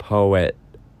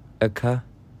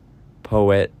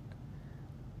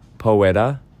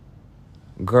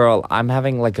 Girl, I'm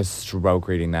having like a stroke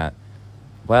reading that.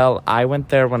 Well, I went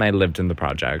there when I lived in the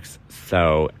projects,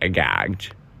 so I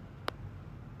gagged.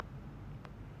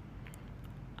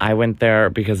 I went there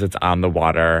because it's on the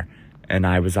water, and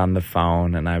I was on the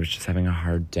phone, and I was just having a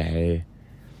hard day.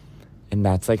 And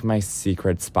that's like my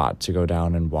secret spot to go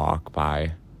down and walk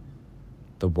by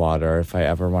the water if I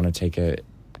ever want to take a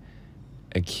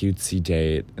cutesy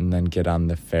date and then get on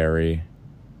the ferry.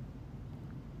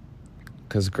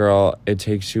 Because, girl, it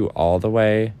takes you all the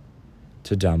way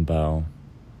to Dumbo.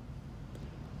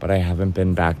 But I haven't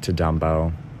been back to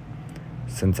Dumbo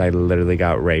since I literally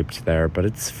got raped there. But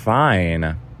it's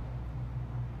fine.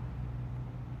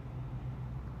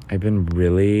 I've been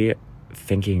really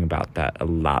thinking about that a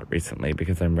lot recently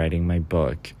because I'm writing my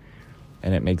book.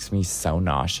 And it makes me so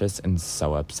nauseous and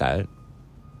so upset.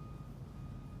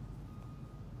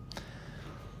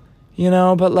 You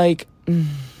know, but like,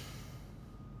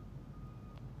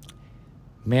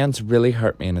 man's really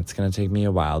hurt me and it's going to take me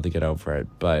a while to get over it.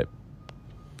 But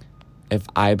if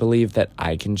I believe that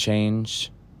I can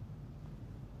change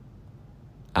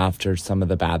after some of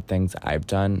the bad things I've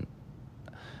done,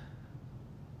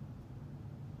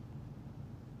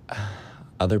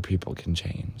 other people can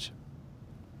change.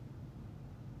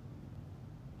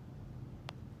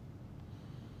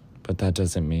 But that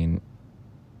doesn't mean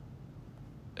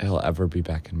he'll ever be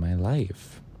back in my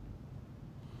life.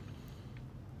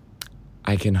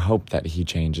 I can hope that he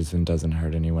changes and doesn't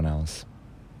hurt anyone else.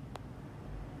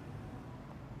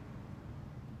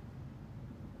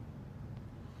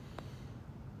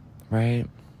 Right?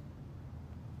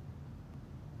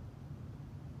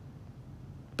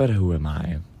 But who am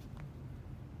I?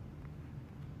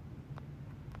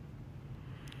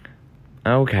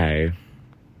 Okay.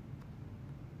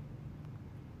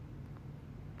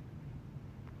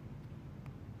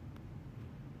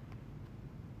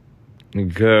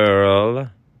 Girl.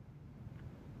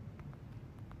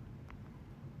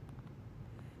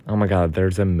 Oh my God,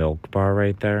 there's a milk bar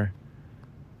right there.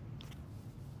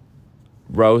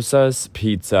 Rosa's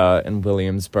Pizza in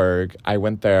Williamsburg. I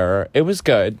went there. It was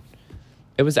good.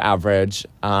 It was average.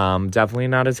 Definitely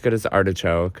not as good as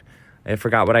Artichoke. I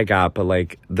forgot what I got, but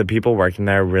like the people working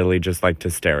there really just like to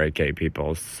stare at gay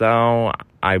people. So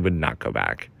I would not go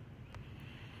back.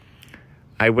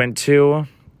 I went to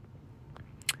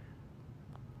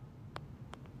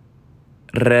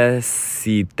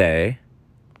Recite. It's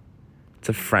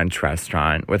a French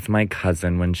restaurant with my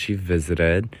cousin when she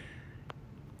visited.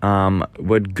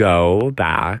 Would go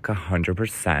back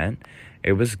 100%.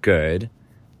 It was good.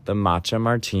 The matcha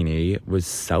martini was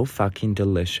so fucking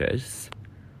delicious.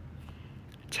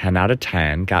 10 out of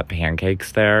 10. Got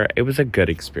pancakes there. It was a good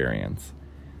experience.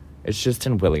 It's just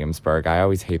in Williamsburg. I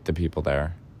always hate the people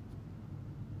there.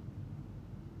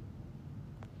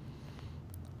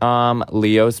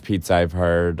 Leo's Pizza,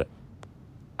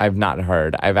 I've not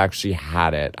heard. I've actually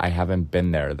had it. I haven't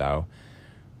been there, though.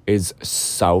 Is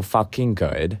so fucking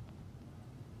good.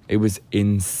 It was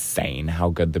insane how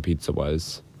good the pizza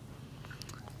was.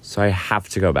 So I have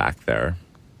to go back there.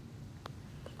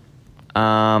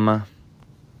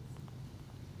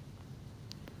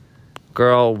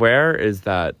 Girl, where is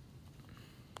that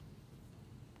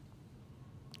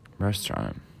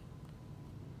restaurant?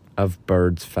 Of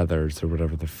Birds Feathers or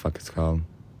whatever the fuck it's called.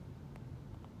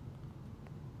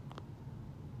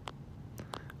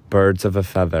 Birds of a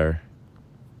Feather.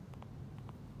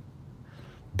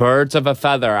 Birds of a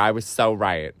Feather. I was so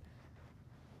right.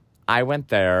 I went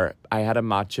there. I had a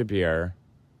matcha beer.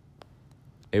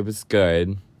 It was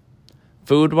good.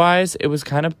 Food-wise, it was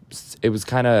kind of,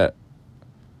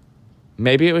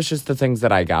 maybe it was just the things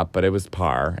that I got, but it was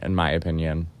par, in my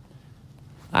opinion.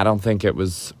 I don't think it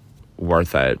was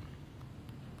worth it.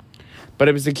 But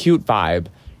it was a cute vibe.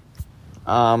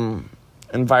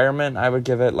 Environment, I would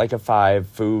give it like a 5.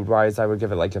 Food-wise, I would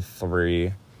give it like a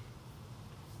 3.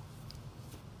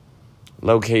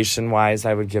 Location-wise,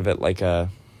 I would give it like a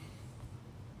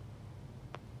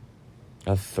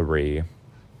 3.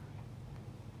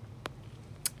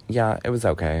 Yeah, it was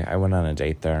okay. I went on a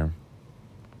date there.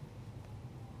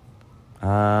 It's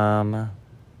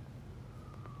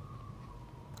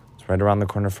right around the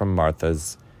corner from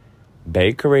Martha's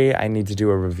Bakery. I need to do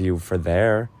a review for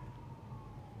there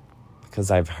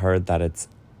because I've heard that it's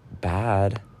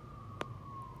bad.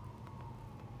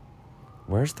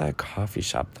 Where's that coffee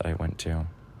shop that I went to?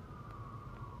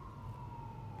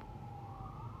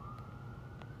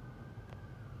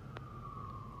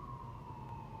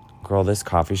 Girl, this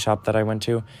coffee shop that I went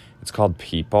to, it's called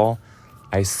People.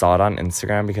 I saw it on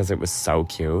Instagram because it was so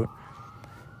cute.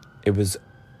 It was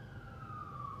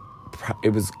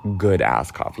good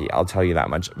ass coffee. I'll tell you that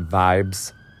much.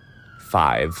 Vibes,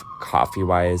 5.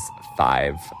 Coffee-wise,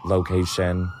 5.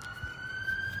 Location.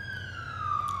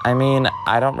 I mean,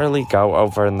 I don't really go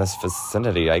over in this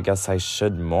vicinity. I guess I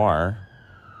should more.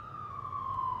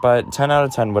 But 10 out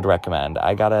of 10 would recommend.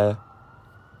 I'm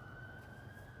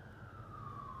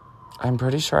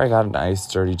pretty sure I got an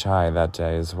iced dirty chai that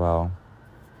day as well.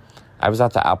 I was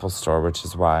at the Apple store, which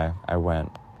is why I went.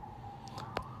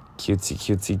 Cutesy,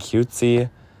 cutesy, cutesy.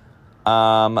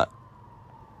 Oh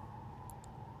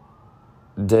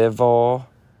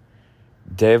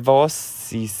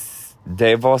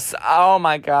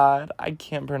my God, I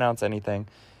can't pronounce anything.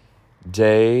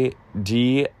 Devotion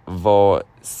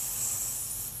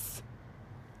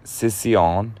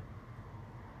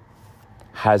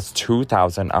has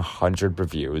 2,100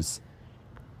 reviews.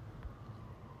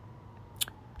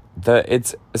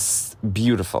 It's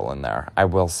beautiful in there, I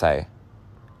will say.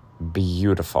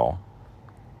 Beautiful.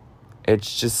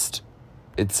 It's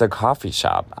a coffee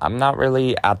shop. I'm not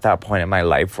really at that point in my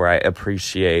life where I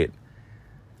appreciate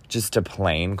just a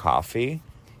plain coffee.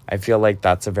 I feel like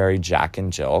that's a very Jack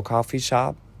and Jill coffee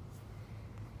shop.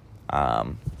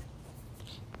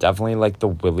 Definitely like the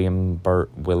Williamsburg,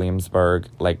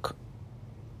 like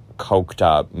coked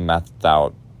up, methed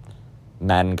out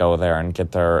men go there and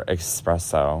get their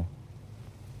espresso.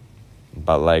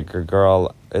 But like,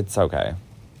 girl, it's okay.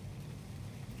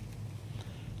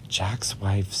 Jack's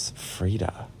wife's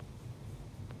Frida.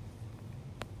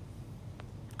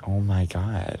 Oh my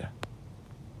God.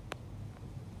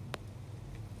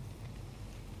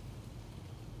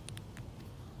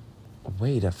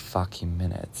 Wait a fucking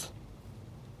minute.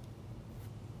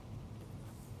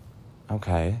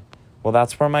 Okay. Well,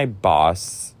 that's where my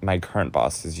current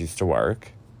bosses used to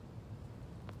work.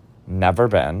 Never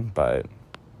been, but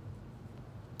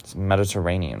it's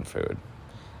Mediterranean food.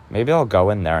 Maybe I'll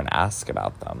go in there and ask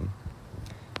about them.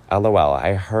 LOL,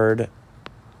 I heard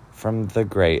from the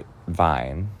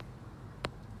grapevine.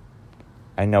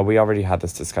 I know we already had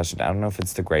this discussion. I don't know if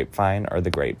it's the grapevine or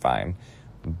the grapevine,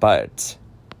 but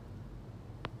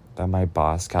that my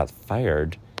boss got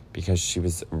fired because she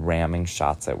was ramming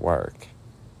shots at work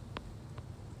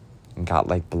and got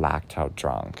like blacked out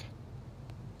drunk.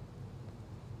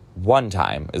 One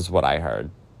time is what I heard.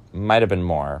 Might have been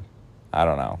more. I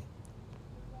don't know.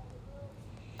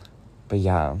 But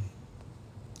yeah,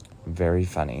 very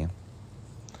funny.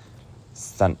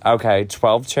 Okay,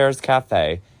 12 Chairs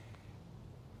Cafe.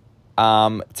 10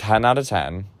 out of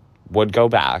 10. Would go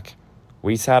back.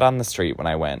 We sat on the street when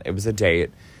I went. It was a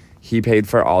date. He paid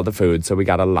for all the food, so we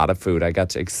got a lot of food. I got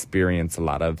to experience a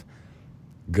lot of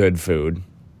good food.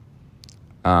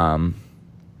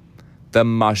 The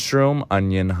mushroom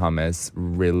onion hummus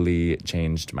really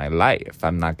changed my life.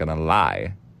 I'm not gonna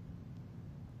lie.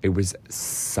 It was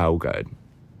so good.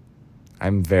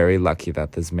 I'm very lucky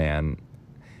that this man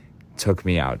took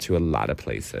me out to a lot of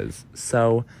places.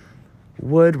 So,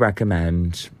 would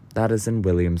recommend. That is in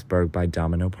Williamsburg by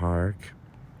Domino Park.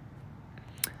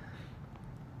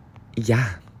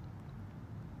 Yeah.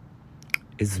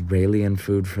 Israeli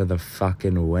food for the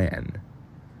fucking win.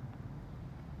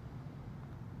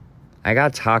 I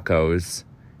got tacos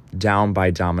down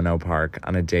by Domino Park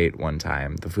on a date one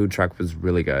time. The food truck was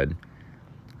really good.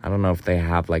 I don't know if they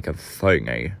have like a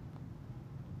thingy.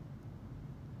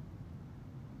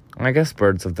 I guess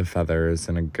Birds of the Feather is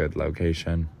in a good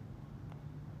location.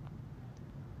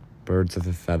 Birds of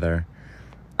the Feather.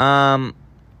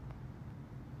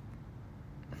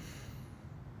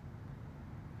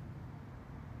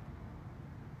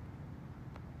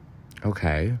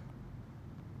 Okay.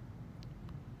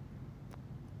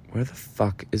 Where the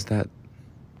fuck is that?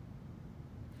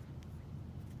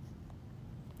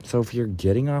 So if you're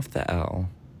getting off the L...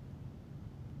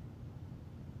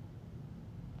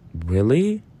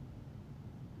 Really?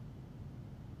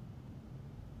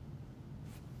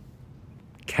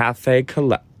 Cafe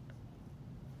Collect.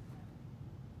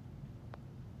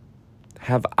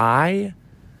 Have I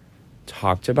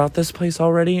talked about this place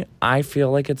already? I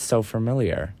feel like it's so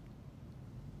familiar.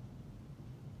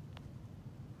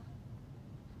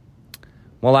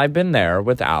 Well, I've been there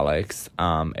with Alex.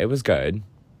 It was good.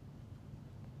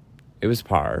 It was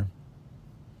par.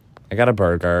 I got a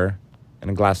burger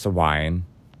and a glass of wine.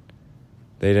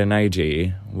 They did an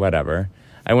IG, whatever.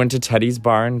 I went to Teddy's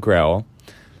Bar and Grill.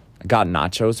 I got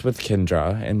nachos with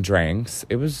Kendra and drinks.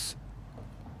 It was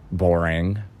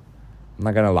boring. I'm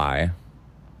not gonna lie.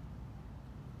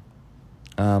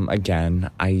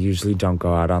 Again, I usually don't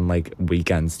go out on, like,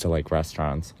 weekends to, like,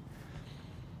 restaurants.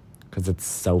 Because it's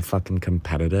so fucking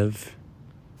competitive.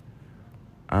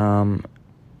 Yeah.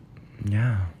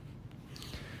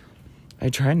 I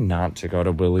try not to go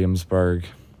to Williamsburg.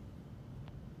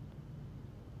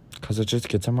 Because it just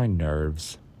gets on my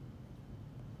nerves.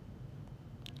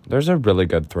 There's a really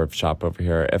good thrift shop over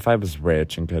here. If I was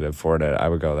rich and could afford it, I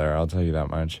would go there. I'll tell you that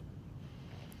much.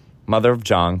 Mother of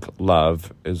Junk,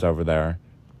 Love, is over there.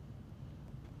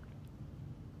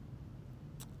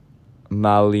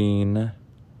 Malene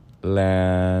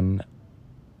Lan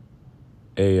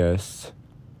Aes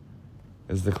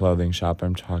is the clothing shop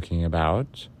I'm talking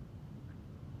about.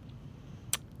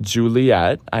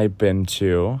 Juliet, I've been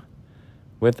to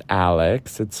with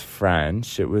Alex. It's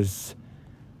French. It was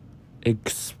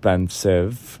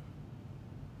expensive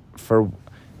for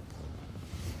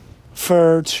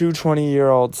two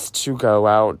 20-year-olds to go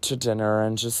out to dinner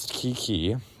and just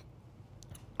kiki.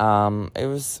 It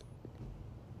was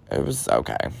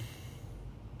okay.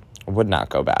 Would not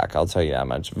go back, I'll tell you that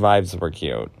much. Vibes were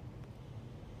cute.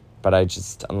 But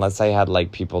unless I had,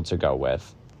 like, people to go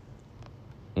with.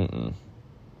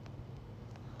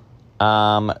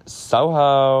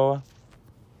 Soho.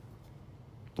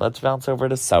 Let's bounce over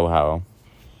to Soho.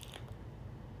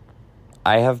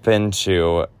 I have been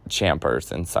to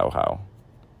Champers in Soho.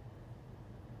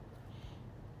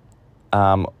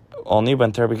 Only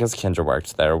went there because Kendra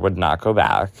worked there. Would not go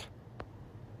back.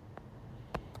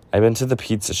 I've been to the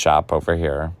pizza shop over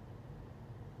here.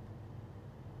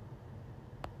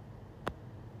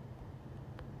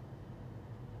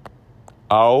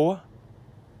 Oh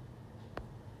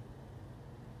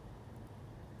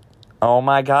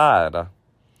my God.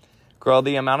 Girl,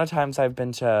 the amount of times I've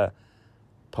been to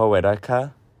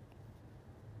Poetica.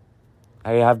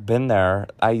 I have been there.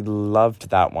 I loved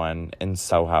that one in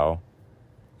Soho.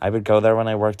 I would go there when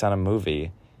I worked on a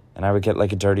movie, and I would get,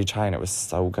 like, a dirty chai, and it was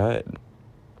so good.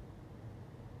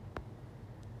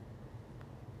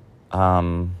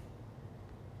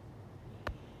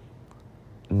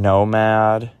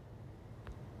 Nomad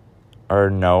or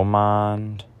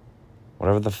Nomond,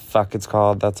 whatever the fuck it's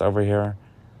called, that's over here.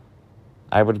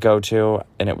 I would go to,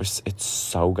 and it's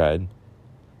so good.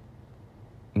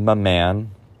 My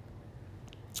man,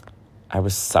 I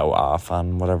was so off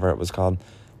on whatever it was called.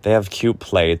 They have cute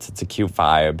plates. It's a cute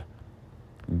vibe.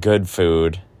 Good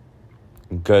food.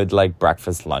 Good, like,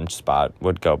 breakfast, lunch spot.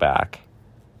 Would go back.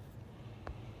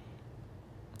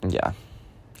 Yeah.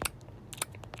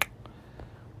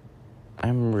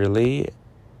 I'm really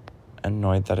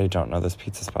annoyed that I don't know this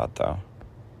pizza spot, though.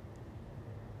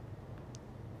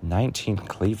 19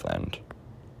 Cleveland.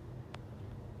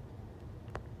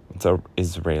 It's a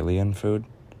Israeli food.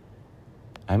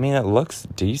 I mean, it looks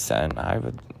decent.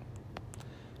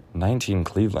 19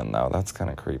 Cleveland, though. That's kind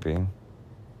of creepy.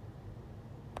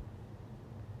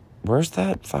 Where's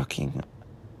that fucking...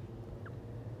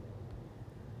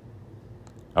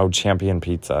 Oh, Champion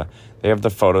Pizza. They have the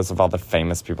photos of all the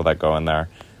famous people that go in there.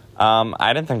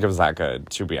 I didn't think it was that good,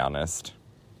 to be honest.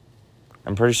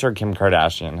 I'm pretty sure Kim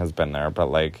Kardashian has been there,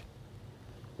 but, like,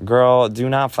 girl, do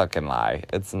not fucking lie.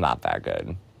 It's not that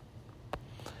good.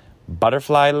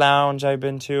 Butterfly Lounge I've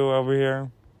been to over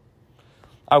here.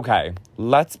 Okay,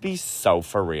 let's be so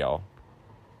for real.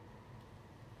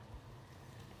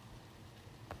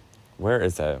 Where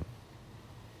is it?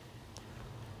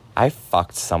 I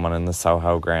fucked someone in the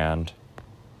Soho Grand.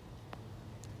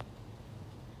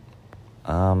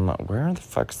 Where the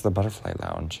fuck's the Butterfly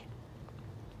Lounge?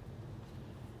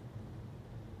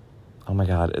 Oh my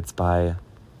God, it's by...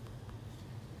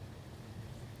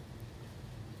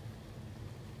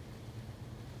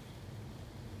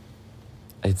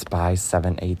 It's by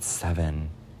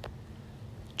 787.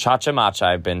 Cha-Cha Matcha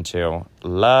I've been to.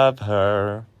 Love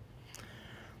her.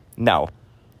 No.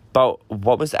 But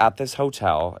what was at this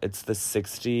hotel, it's the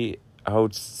 60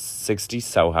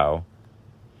 Soho.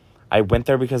 I went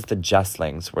there because the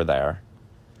Jesslings were there.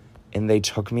 And they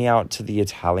took me out to the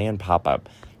Italian pop-up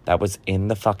that was in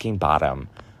the fucking bottom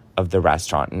of the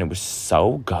restaurant. And it was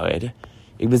so good.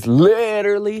 It was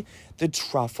literally, the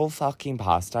truffle fucking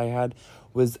pasta I had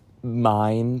was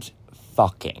mind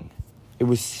fucking. It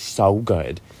was so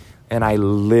good. And I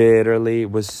literally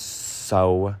was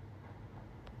so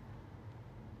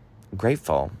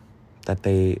grateful that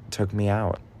they took me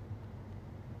out.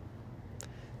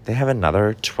 They have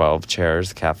another 12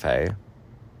 Chairs cafe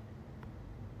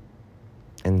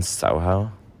in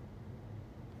Soho.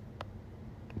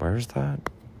 Where's that?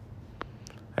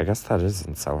 I guess that is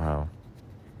in Soho.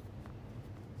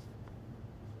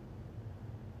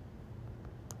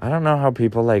 I don't know how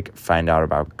people, like, find out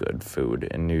about good food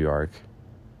in New York.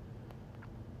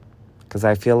 Because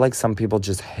I feel like some people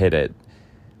just hit it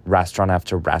restaurant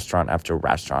after restaurant after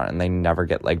restaurant, and they never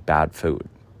get, like, bad food.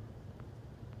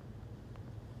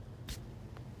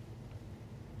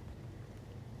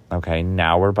 Okay,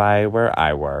 now we're by where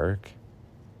I work.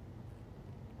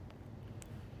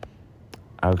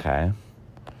 Okay.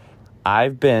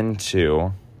 I've been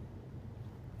to...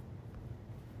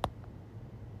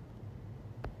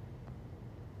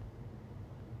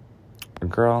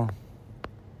 girl.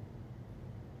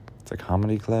 It's a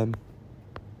comedy club.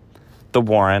 The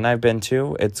Warren I've been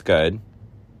to, it's good.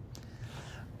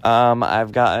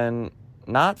 I've gotten,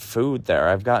 not food there,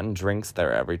 I've gotten drinks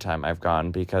there every time I've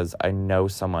gone because I know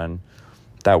someone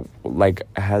that, like,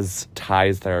 has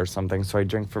ties there or something, so I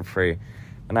drink for free.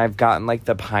 And I've gotten, like,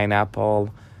 the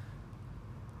pineapple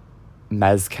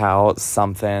mezcal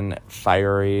something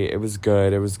fiery. It was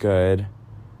good.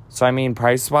 So, I mean,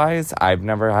 price-wise, I've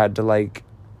never had to, like,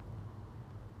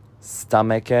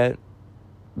 stomach it.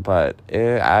 But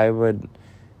it's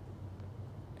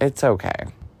okay.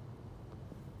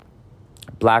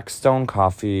 Blackstone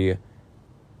Coffee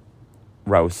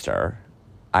Roaster.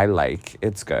 I like.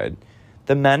 It's good.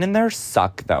 The men in there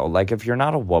suck, though. Like, if you're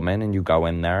not a woman and you go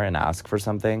in there and ask for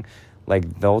something,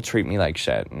 like, they'll treat me like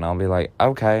shit. And I'll be like,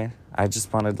 okay, I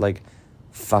just wanted, like,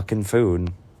 fucking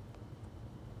food.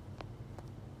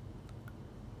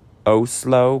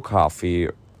 Oslo Coffee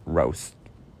Roasters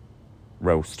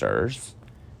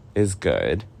is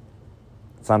good.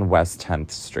 It's on West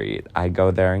 10th Street. I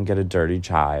go there and get a dirty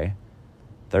chai.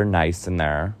 They're nice in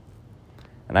there.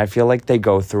 And I feel like they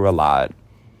go through a lot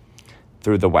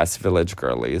through the West Village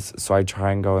girlies. So I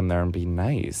try and go in there and be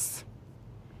nice.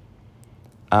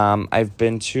 I've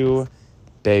been to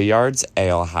Bayard's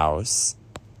Ale House.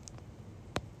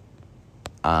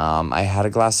 I had a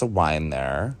glass of wine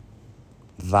there.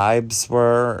 Vibes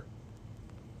were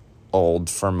old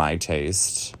for my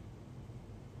taste.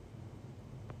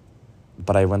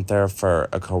 But I went there for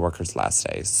a coworker's last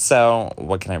day. So,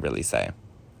 what can I really say?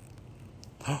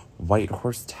 White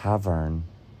Horse Tavern.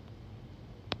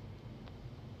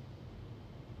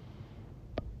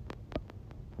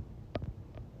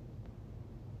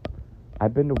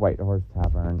 I've been to White Horse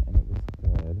Tavern, and it was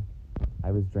good. I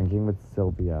was drinking with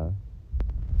Sylvia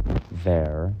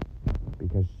there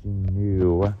because she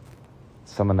knew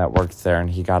someone that works there, and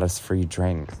he got us free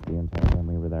drinks the entire time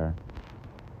we were there.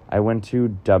 I went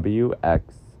to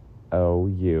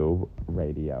WXOU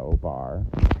Radio Bar.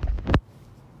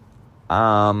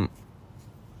 I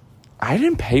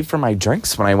didn't pay for my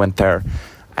drinks when I went there.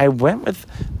 I went with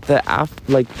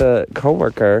the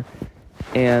coworker,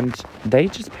 and they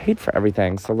just paid for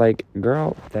everything. So, like,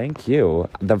 girl, thank you.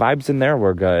 The vibes in there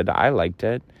were good. I liked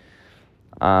it.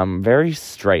 Very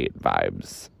straight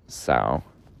vibes. So,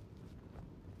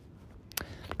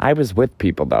 I was with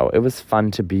people, though. It was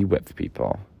fun to be with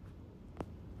people.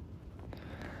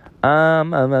 I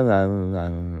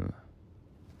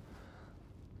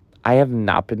have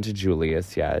not been to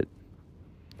Julius yet.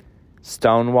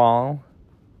 Stonewall,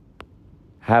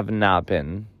 have not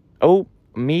been. Oh,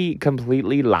 me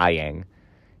completely lying.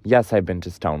 Yes, I've been to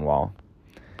Stonewall.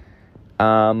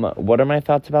 What are my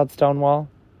thoughts about Stonewall?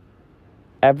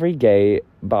 Every gay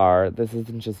bar, this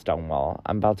isn't just Stonewall.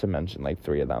 I'm about to mention like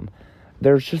 3 of them.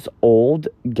 There's just old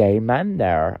gay men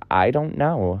there. I don't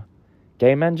know.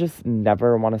 Gay men just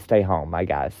never want to stay home, I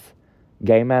guess.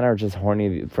 Gay men are just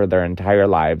horny for their entire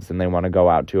lives and they want to go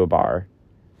out to a bar.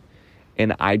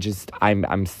 And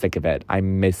I'm sick of it. I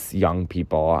miss young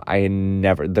people.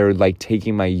 They're like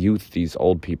taking my youth, these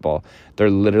old people.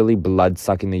 They're literally blood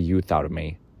sucking the youth out of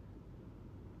me.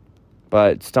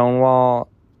 But Stonewall,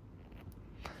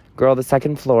 girl, the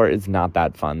second floor is not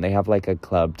that fun. They have like a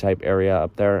club type area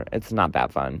up there. It's not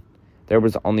that fun. There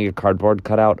was only a cardboard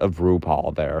cutout of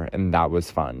RuPaul there, and that was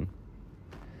fun.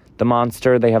 The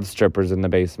Monster, they have strippers in the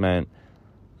basement.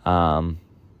 Oh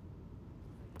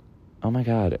my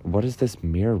God, what is this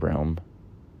mirror room?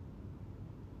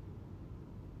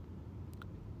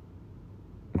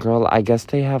 Girl, I guess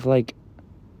they have like...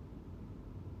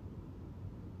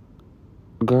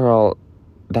 Girl,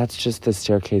 that's just the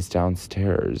staircase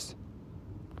downstairs.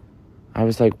 I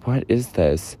was like, what is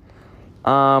this?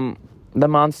 The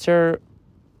Monster,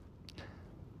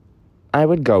 I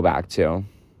would go back to.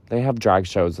 They have drag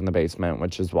shows in the basement,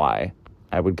 which is why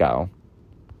I would go.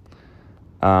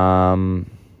 Yeah.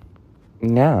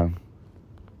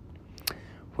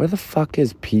 Where the fuck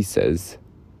is Pieces?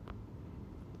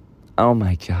 Oh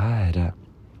my God.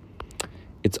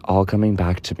 It's all coming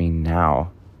back to me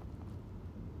now.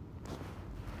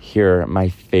 Here, my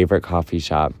favorite coffee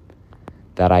shop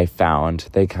that I found.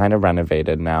 They kind of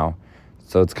renovated now.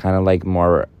 So it's kind of like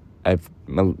a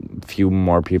few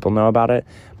more people know about it.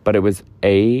 But it was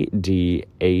ADHOC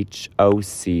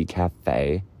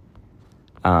Cafe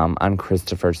on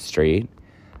Christopher Street.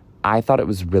 I thought it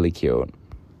was really cute.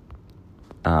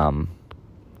 It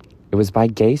was by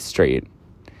Gay Street.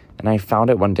 And I found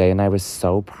it one day and I was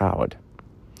so proud.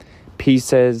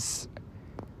 Pieces.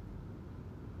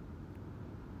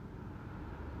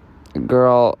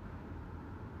 Girl.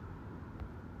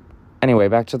 Anyway,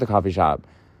 back to the coffee shop.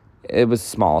 it was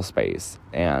small space.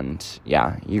 And,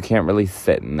 yeah, you can't really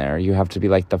sit in there. You have to be,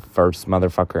 like, the first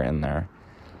motherfucker in there.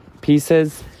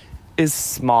 Pieces is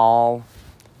small.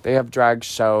 They have drag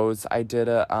shows. I did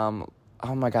oh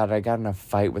my God, I got in a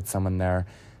fight with someone there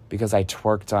because I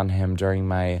twerked on him during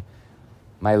my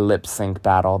lip sync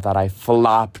battle that I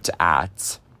flopped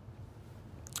at.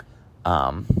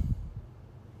 But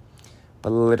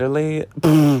literally,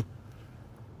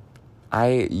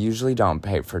 I usually don't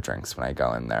pay for drinks when I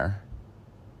go in there.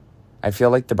 I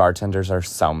feel like the bartenders are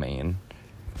so mean.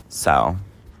 So,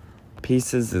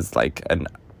 Pieces is like an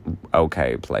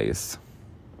okay place.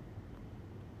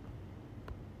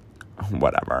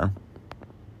 Whatever.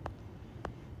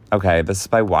 Okay, this is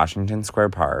by Washington Square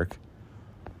Park.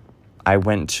 I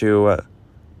went to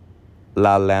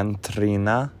La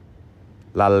Lanterna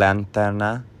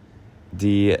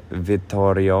di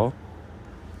Vittorio,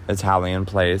 Italian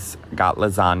place. Got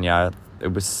lasagna.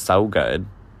 It was so good.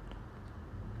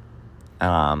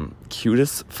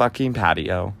 Cutest fucking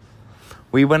patio.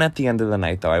 We went at the end of the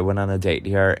night, though. I went on a date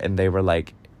here, and they were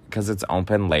like, because it's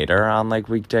open later on, like,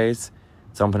 weekdays.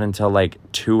 It's open until, like,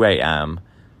 2 a.m.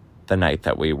 the night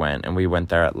that we went, and we went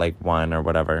there at, like, 1 or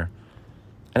whatever.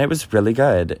 And it was really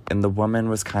good, and the woman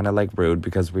was kind of, like, rude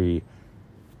because we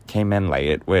came in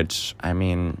late, which, I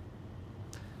mean,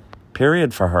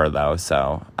 period for her, though,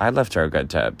 so I left her a good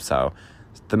tip. So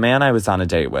the man I was on a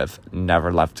date with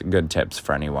never left good tips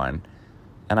for anyone.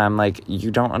 And I'm like,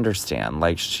 you don't understand.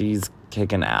 Like, she's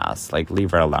kicking ass. Like,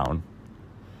 leave her alone.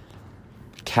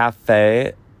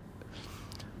 Cafe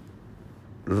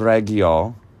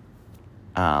Regio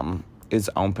is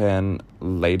open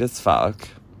late as fuck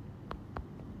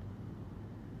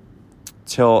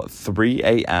till 3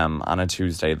 a.m. on a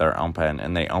Tuesday. They're open,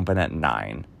 and they open at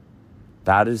 9.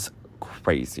 That is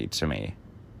crazy to me.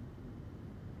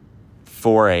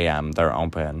 4 a.m. they're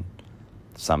open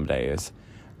some days.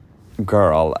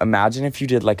 Girl, imagine if you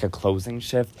did like a closing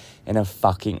shift and a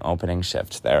fucking opening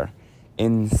shift there.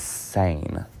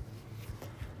 Insane.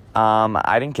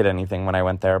 I didn't get anything when I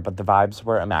went there, but the vibes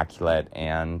were immaculate,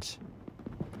 and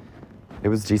it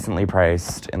was decently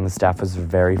priced, and the staff was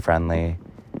very friendly.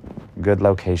 Good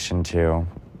location, too.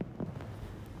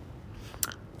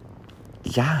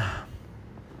 Yeah.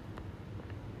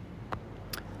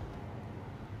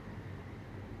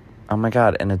 Oh my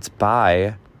God, and it's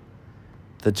by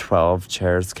the 12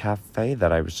 Chairs Cafe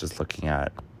that I was just looking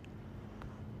at.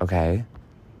 Okay.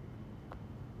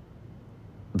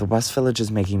 The West Village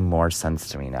is making more sense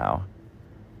to me now.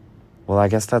 Well, I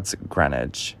guess that's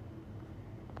Greenwich.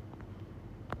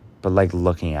 But, like,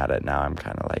 looking at it now, I'm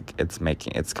kind of like,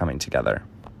 it's coming together.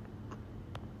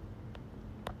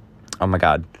 Oh my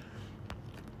God.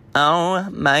 Oh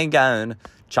my God.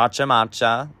 Cha-Cha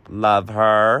Matcha. Love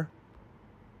her.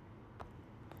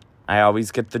 I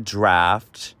always get the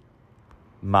draft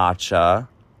matcha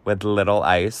with little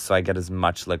ice, so I get as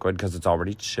much liquid because it's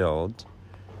already chilled.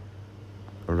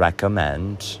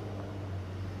 Recommend.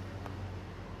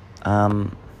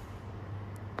 Where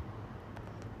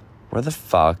the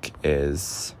fuck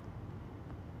is...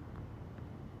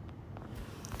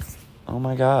 Oh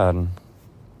my God.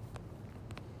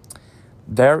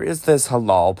 There is this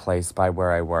halal place by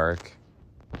where I work.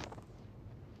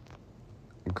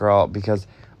 Girl, because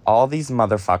all these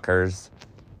motherfuckers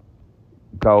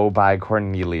go by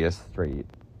Cornelius Street,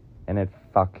 and it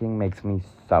fucking makes me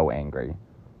so angry.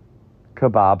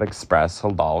 Kebab Express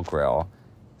Halal Grill.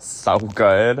 So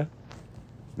good.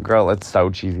 Girl, it's so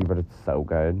cheesy, but it's so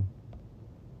good.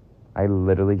 I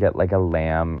literally get like a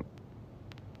lamb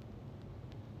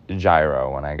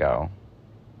gyro when I go.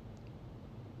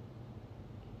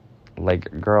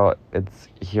 Like, girl, it's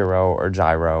hero or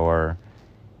gyro or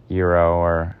euro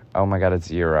or... Oh my God, it's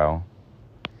euro.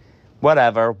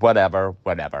 Whatever.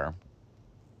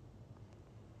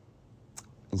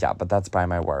 Yeah, but that's by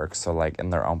my work, so like,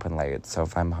 and they're open late, so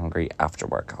if I'm hungry after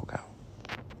work, I'll go.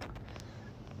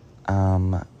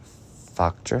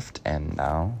 Fuck Drift Inn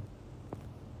now.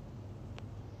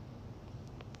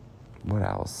 What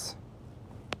else?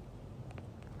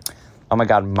 Oh my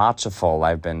God, Matcha Full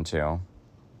I've been to.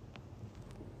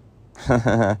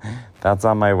 That's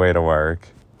on my way to work.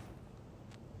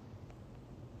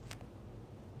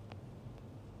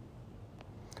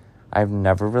 I've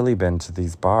never really been to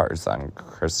these bars on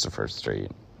Christopher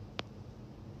Street.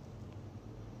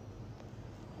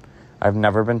 I've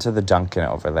never been to the Dunkin'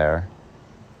 over there.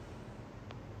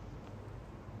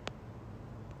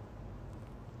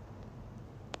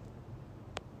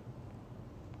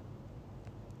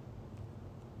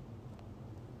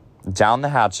 Down the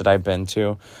Hatchet I've been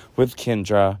to with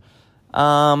Kendra.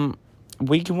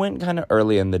 we went kind of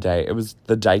early in the day. It was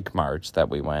the Dyke March that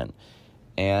we went.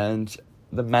 And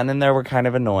the men in there were kind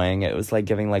of annoying. It was like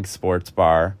giving like sports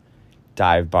bar,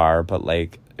 dive bar, but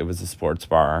like it was a sports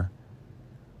bar.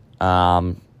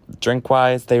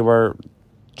 Drink-wise,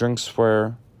 drinks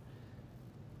were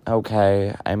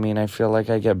okay. I mean, I feel like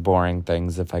I get boring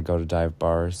things if I go to dive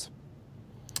bars.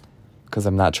 Because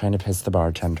I'm not trying to piss the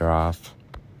bartender off.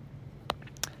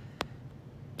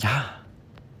 Yeah.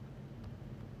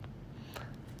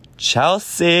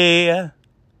 Chelsea.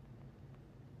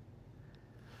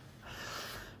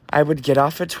 I would get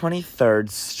off at 23rd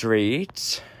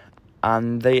Street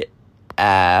on the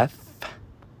FM.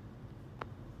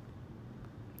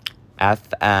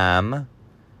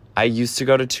 I used to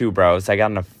go to Two Bros. I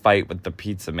got in a fight with the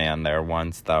pizza man there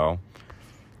once, though.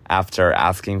 After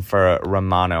asking for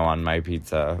Romano on my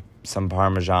pizza. Some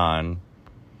Parmesan.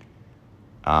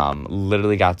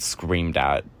 Literally got screamed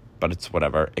at. But it's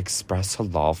whatever. Express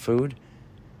Halal food?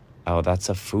 Oh, that's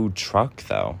a food truck,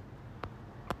 though.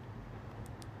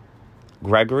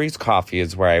 Gregory's Coffee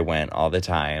is where I went all the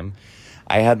time.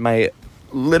 I had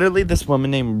literally this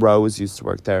woman named Rose used to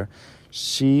work there.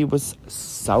 She was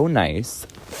so nice.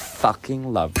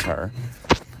 Fucking loved her.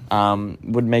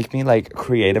 Would make me like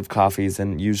creative coffees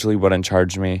and usually wouldn't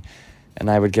charge me.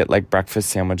 And I would get like breakfast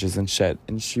sandwiches and shit.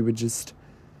 And she would just,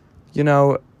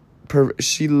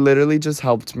 she literally just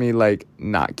helped me like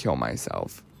not kill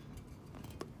myself.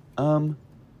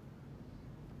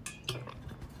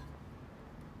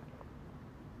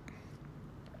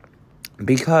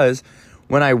 Because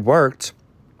when I worked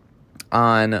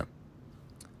on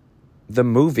the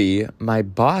movie, my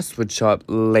boss would show up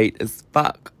late as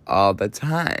fuck all the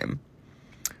time.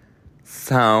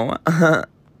 So,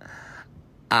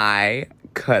 I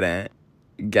couldn't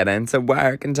get into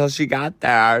work until she got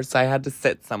there, so I had to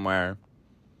sit somewhere.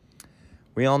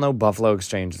 We all know Buffalo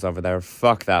Exchange is over there.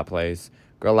 Fuck that place.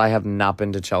 Girl, I have not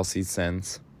been to Chelsea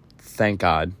since. Thank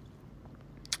God.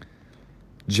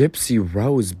 Gypsy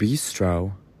Rose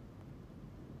Bistro.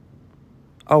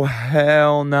 Oh,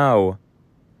 hell no.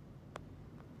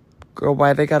 Girl,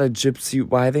 why they got a gypsy?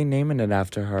 Why are they naming it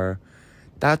after her?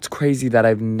 That's crazy that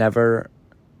I've never...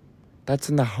 That's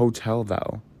in the hotel,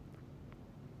 though.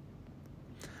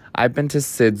 I've been to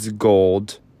Sid's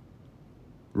Gold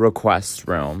Request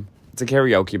Room. It's a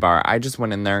karaoke bar. I just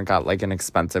went in there and got, like, an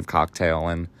expensive cocktail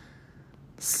and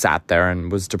sat there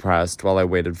and was depressed while I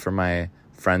waited for my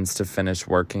friends to finish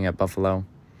working at Buffalo.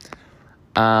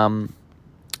 Pliables.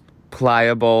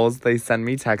 They send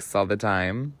me texts all the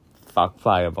time. Fuck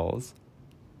Pliables.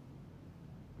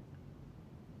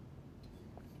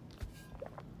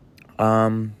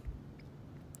 I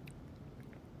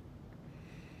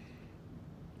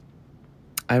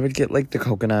would get, like, the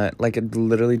coconut, like, it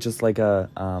literally just, like, a,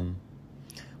 what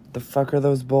the fuck are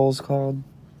those bowls called?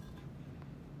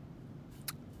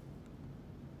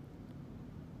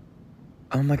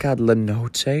 Oh, my God, La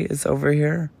Noche is over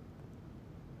here?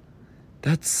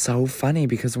 That's so funny,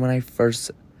 because when I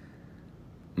first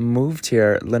moved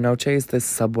here, La Noche is this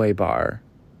Subway bar.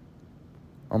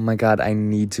 Oh, my God, I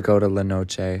need to go to La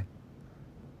Noche.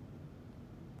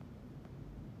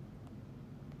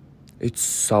 It's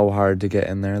so hard to get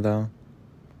in there, though.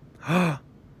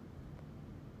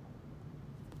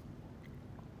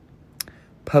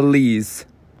 Police.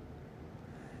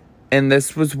 And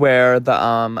this was where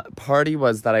the party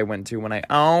was that I went to when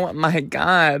oh my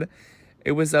God.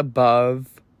 It was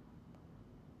above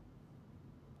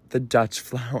the Dutch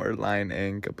Flower Line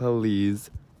Inc. Police.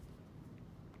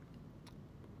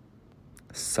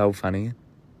 So funny.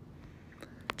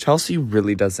 Chelsea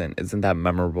really isn't that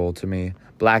memorable to me.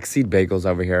 Black Seed Bagels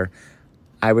over here.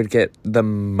 I would get the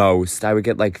most. I would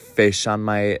get like fish on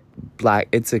my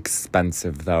it's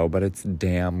expensive though, but it's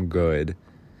damn good.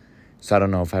 So I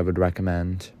don't know if I would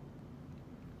recommend.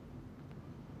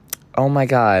 Oh my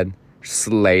God.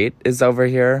 Slate is over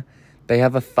here. They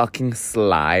have a fucking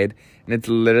slide. And it's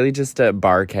literally just a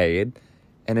barcade.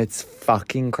 And it's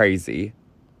fucking crazy.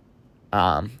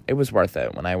 It was worth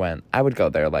it when I went. I would go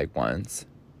there like once.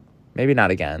 Maybe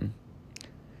not again.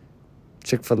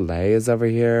 Chick-fil-A is over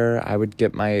here. I would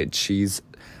get my cheese.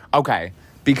 Okay,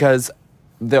 because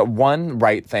the one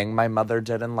right thing my mother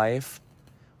did in life,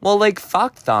 well, like,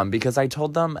 fuck them, because I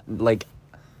told them, like,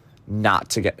 not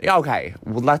to get, okay,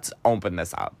 well, let's open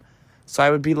this up. So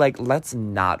I would be like, let's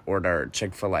not order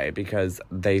Chick-fil-A because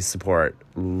they support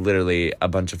literally a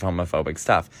bunch of homophobic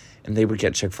stuff. And they would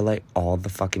get Chick-fil-A all the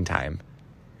fucking time.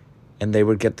 And they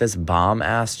would get this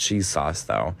bomb-ass cheese sauce,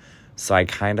 though. So I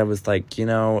kind of was like,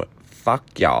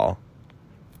 fuck y'all.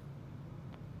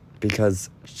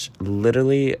 Because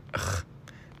literally,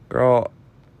 girl,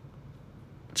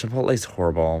 Chipotle's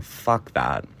horrible. Fuck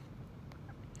that.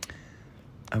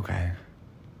 Okay.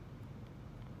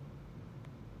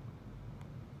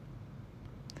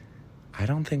 I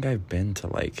don't think I've been to,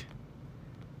 like...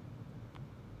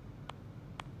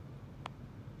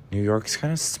 New York's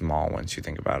kind of small once you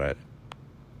think about it.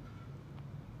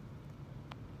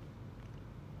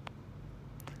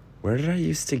 Where did I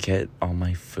used to get all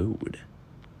my food?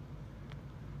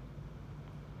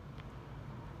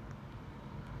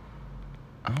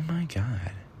 Oh my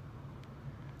God.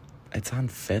 It's on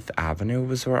 5th Avenue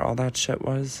was where all that shit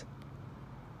was?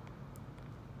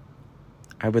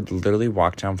 I would literally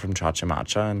walk down from Chacha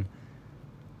and...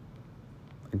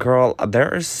 Girl, I've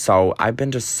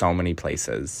been to so many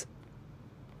places.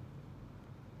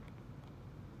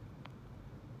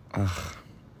 Ugh.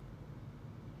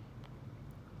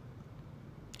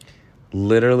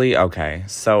 Literally, okay.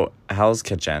 So, Hell's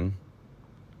Kitchen.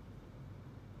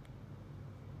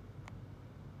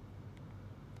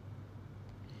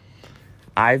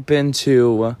 I've been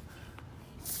to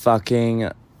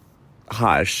fucking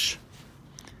Hush.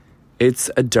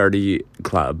 It's a dirty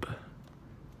club.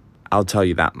 I'll tell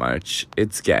you that much.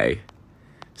 It's gay.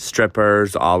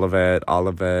 Strippers, all of it.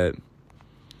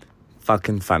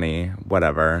 Fucking funny.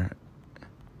 Whatever.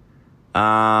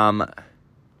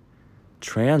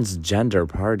 Transgender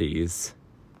parties.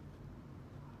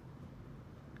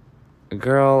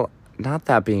 Girl, not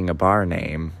that being a bar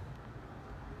name.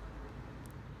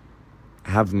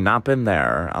 Have not been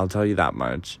there, I'll tell you that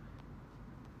much.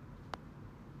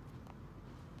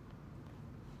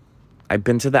 I've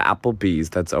been to the Applebee's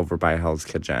that's over by Hell's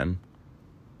Kitchen.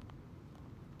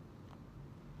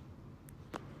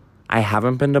 I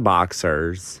haven't been to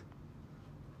Boxers.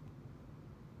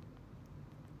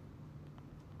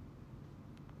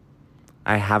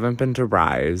 I haven't been to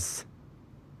Rise.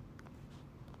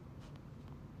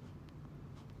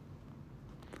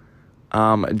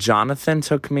 Jonathan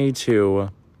took me to...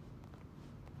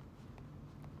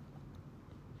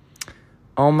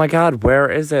 Oh my God, where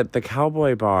is it? The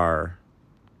Cowboy Bar.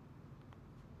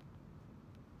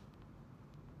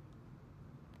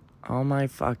 Oh my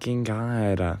fucking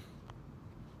God.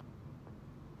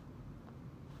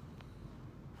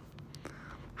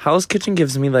 Hell's Kitchen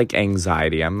gives me, like,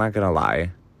 anxiety. I'm not gonna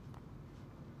lie.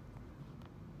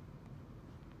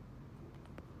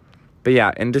 But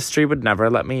yeah, Industry would never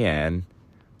let me in.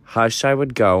 Hush, I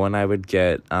would go and I would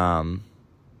get,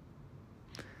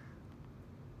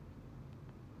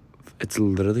 It's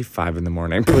literally 5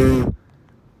 a.m.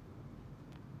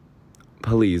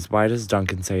 Please, why does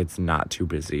Duncan say it's not too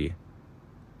busy?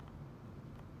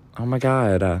 Oh my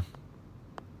God.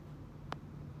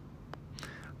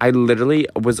 I literally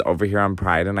was over here on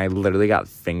Pride and I literally got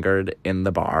fingered in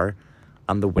the bar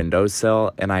on the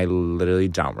windowsill and I literally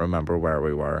don't remember where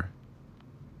we were.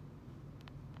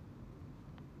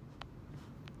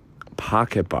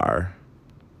 Pocket Bar.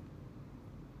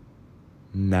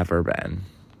 Never been.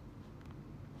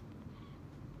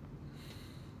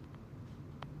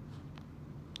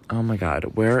 Oh my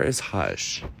God, where is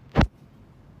Hush?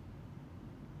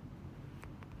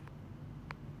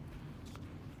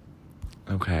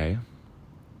 Okay.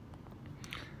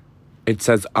 It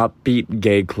says upbeat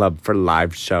gay club for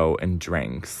live show and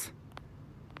drinks.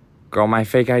 Girl, my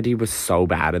fake ID was so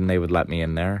bad and they would let me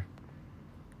in there.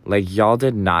 Like, y'all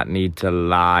did not need to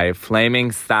lie.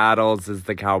 Flaming Saddles is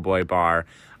the Cowboy Bar.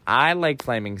 I like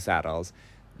Flaming Saddles.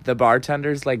 The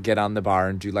bartenders, like, get on the bar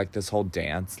and do, like, this whole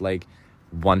dance, like,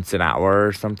 once an hour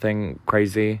or something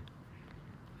crazy.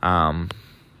 I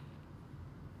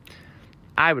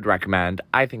would recommend.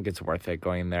 I think it's worth it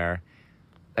going there.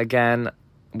 Again,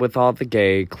 with all the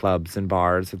gay clubs and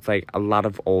bars, it's like a lot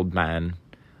of old men,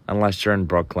 unless you're in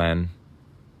Brooklyn.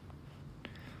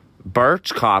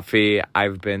 Birch Coffee,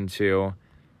 I've been to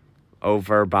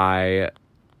over by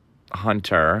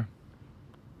Hunter.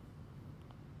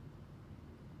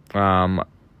 Girl,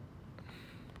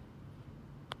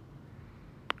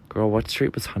 what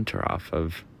street was Hunter off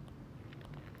of?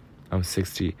 Oh,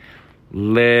 60.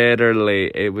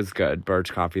 Literally, it was good.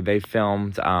 Birch Coffee. They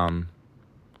filmed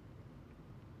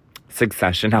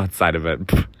Succession outside of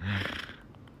it.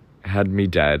 Had me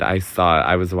dead.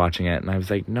 I was watching it and I was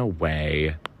like, no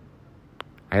way.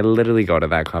 I literally go to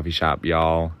that coffee shop,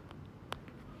 y'all.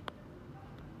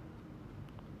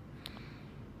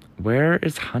 Where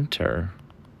is Hunter?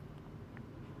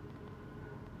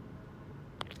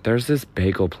 There's this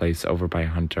bagel place over by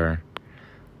Hunter.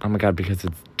 Oh my God, because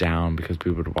it's down, because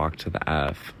we would walk to the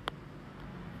F.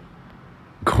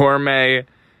 Gourmet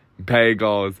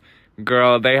bagels.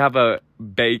 Girl, they have a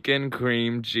bacon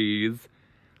cream cheese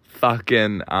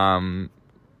fucking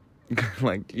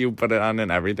Like, you put it on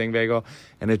an everything bagel,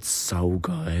 and it's so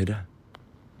good.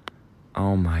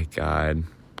 Oh, my God.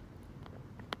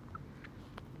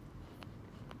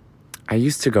 I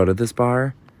used to go to this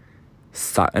bar,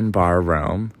 Sutton Bar,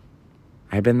 Rome.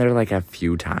 I've been there, like, a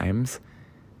few times.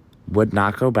 Would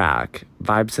not go back.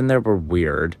 Vibes in there were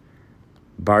weird.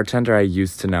 Bartender I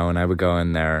used to know, and I would go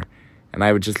in there, and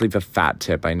I would just leave a fat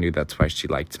tip. I knew that's why she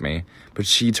liked me. But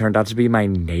she turned out to be my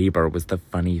neighbor, was the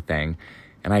funny thing.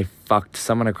 And I fucked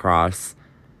someone across.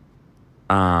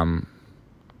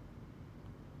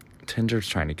 Tinder's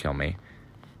trying to kill me.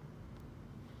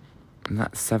 And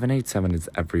that 787 is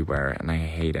everywhere, and I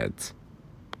hate it.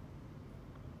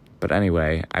 But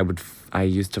anyway, I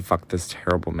used to fuck this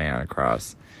terrible man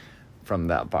across from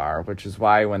that bar, which is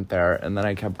why I went there, and then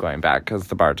I kept going back because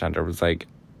the bartender was like,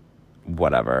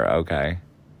 whatever, okay.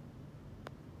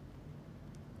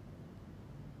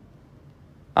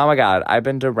 Oh my God, I've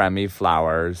been to Remy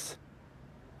Flowers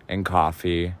and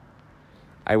Coffee.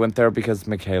 I went there because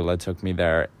Michaela took me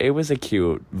there. It was a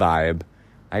cute vibe.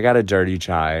 I got a dirty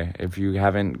chai. If you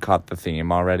haven't caught the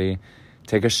theme already,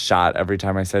 take a shot every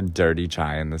time I said dirty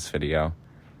chai in this video.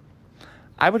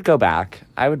 I would go back.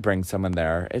 I would bring someone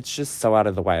there. It's just so out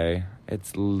of the way.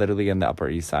 It's literally in the Upper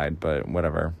East Side, but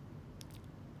whatever.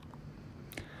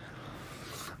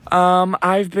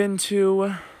 I've been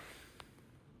to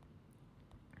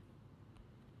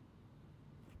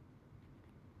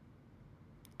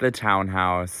the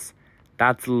Townhouse.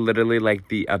 That's literally like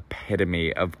the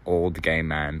epitome of old gay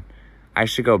men. I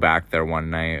should go back there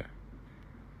one night.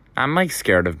 I'm like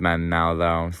scared of men now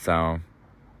though, so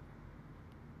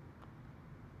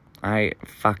I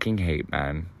fucking hate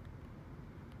men.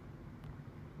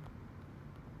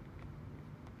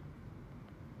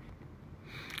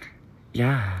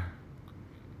 Yeah.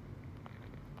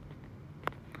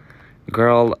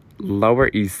 Girl, Lower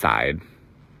East Side.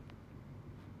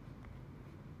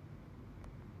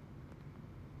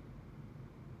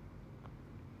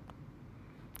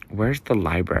 Where's the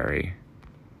library?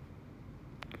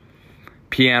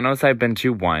 Pianos I've been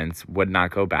to once. Would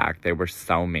not go back. They were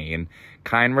so mean.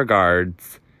 Kind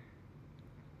regards.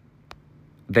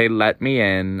 They let me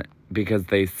in because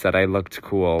they said I looked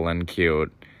cool and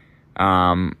cute.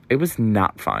 It was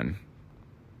not fun.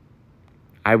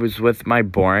 I was with my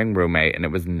boring roommate and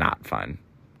it was not fun.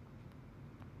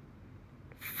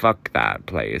 Fuck that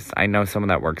place. I know someone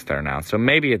that works there now, so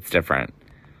maybe it's different.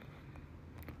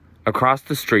 Across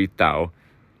the street, though,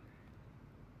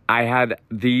 I had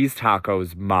these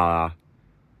tacos, ma.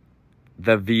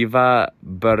 The Viva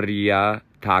Birria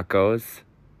tacos.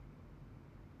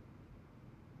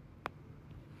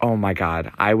 Oh my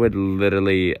God. I would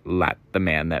literally let the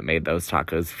man that made those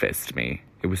tacos fist me.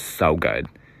 It was so good.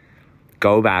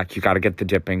 Go back. You got to get the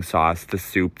dipping sauce, the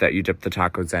soup that you dip the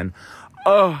tacos in.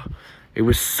 Oh, it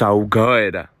was so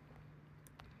good.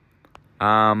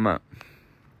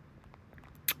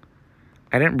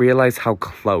 I didn't realize how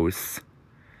close.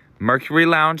 Mercury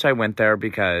Lounge, I went there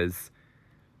because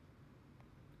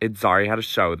Zari had a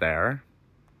show there.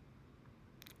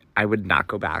 I would not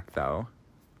go back, though.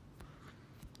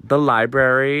 The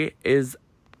library is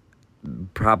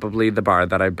probably the bar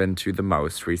that I've been to the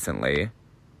most recently.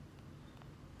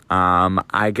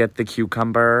 I get the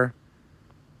cucumber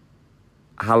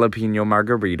jalapeno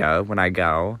margarita when I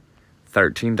go.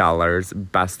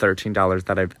 $13. Best $13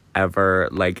 that I've ever,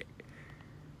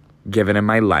 given in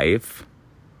my life.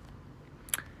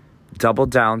 Double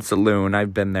Down Saloon,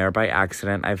 I've been there by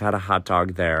accident. I've had a hot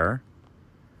dog there.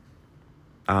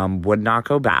 Would not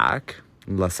go back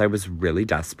unless I was really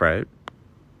desperate.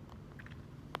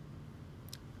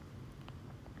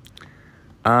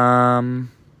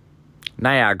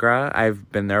 Niagara,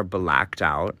 I've been there blacked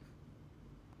out.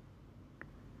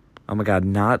 Oh my God,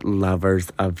 not Lovers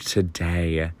of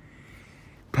Today.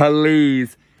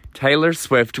 Please. Taylor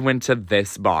Swift went to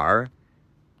this bar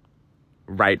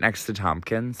right next to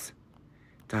Tompkins.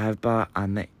 Dive bar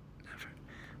on the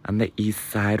east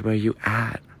side. Where you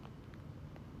at?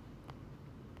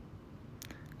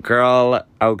 Girl,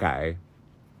 okay.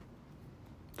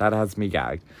 That has me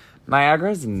gagged.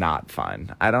 Niagara's not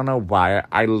fun. I don't know why.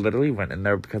 I literally went in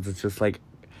there because it's just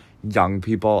young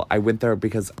people. I went there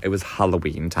because it was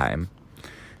Halloween time.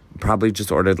 Probably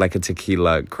just ordered a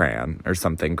tequila cran or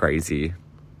something crazy.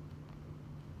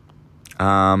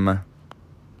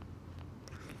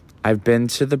 I've been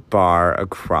to the bar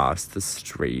across the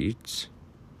street.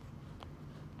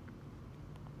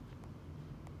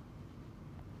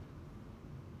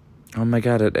 Oh my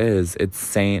God, it is. It's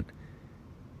Saint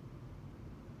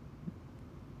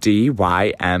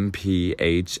Dympphna.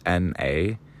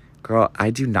 Girl, I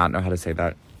do not know how to say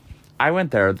that. I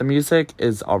went there. The music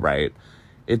is all right.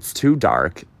 It's too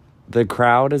dark. The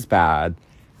crowd is bad.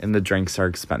 And the drinks are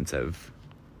expensive.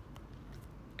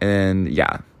 And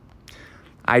yeah.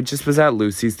 I just was at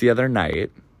Lucy's the other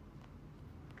night.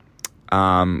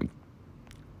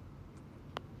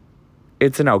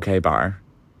 It's an okay bar.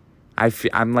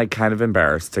 I'm like kind of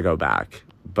embarrassed to go back,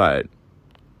 but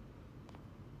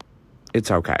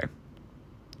it's okay.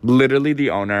 Literally,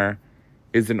 the owner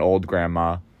is an old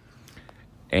grandma,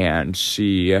 and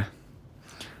she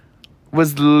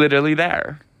was literally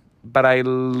there. But I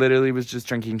literally was just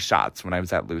drinking shots when I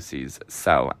was at Lucy's.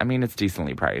 So, I mean, it's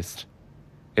decently priced.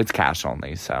 It's cash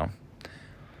only, so.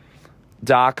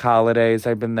 Doc Holidays,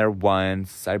 I've been there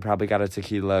once. I probably got a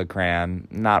tequila cran.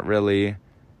 Not really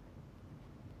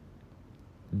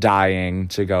dying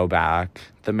to go back.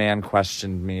 The man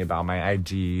questioned me about my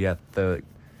ID at the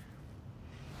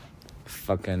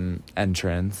fucking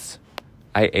entrance.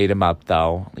 I ate him up,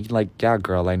 though. Like, yeah,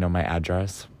 girl, I know my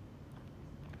address.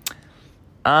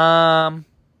 Planet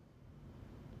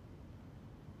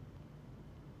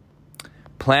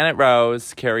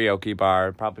Rose karaoke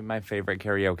bar, probably my favorite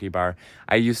karaoke bar.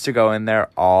 I used to go in there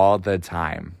all the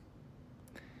time.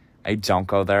 I don't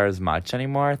go there as much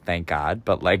anymore, thank God.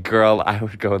 But like, girl, I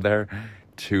would go there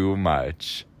too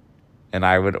much. And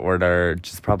I would order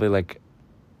just probably like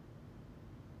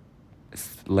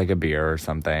a beer or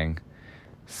something.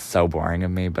 So boring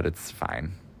of me, but it's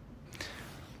fine.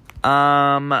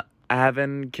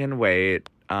 Heaven Can Wait.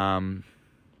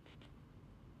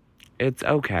 It's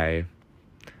okay.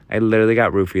 I literally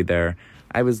got roofied there.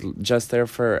 I was just there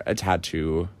for a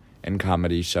tattoo and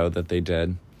comedy show that they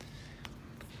did.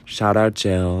 Shout out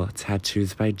Jill.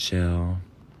 Tattoos by Jill.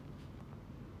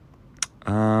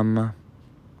 The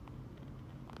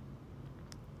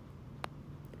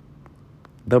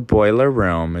Boiler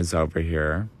Room is over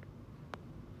here.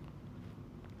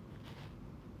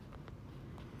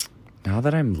 Now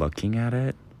that I'm looking at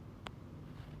it,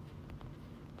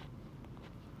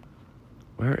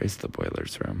 where is the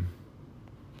Boilers Room?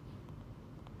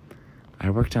 I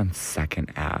worked on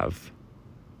 2nd Ave.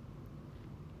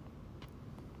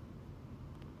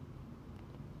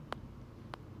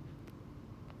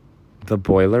 The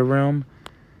Boiler Room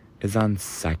is on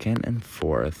 2nd and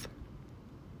 4th.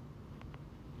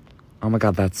 Oh my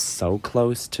God, that's so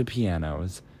close to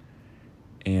Pianos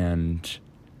and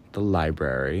the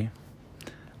library.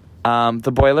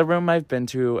 The Boiler Room I've been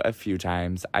to a few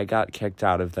times. I got kicked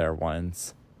out of there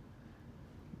once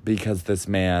because this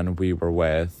man we were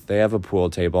with, they have a pool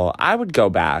table. I would go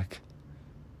back.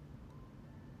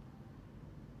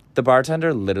 The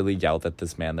bartender literally yelled at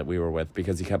this man that we were with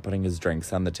because he kept putting his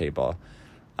drinks on the table.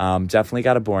 Definitely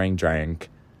got a boring drink.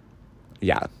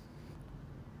 Yeah.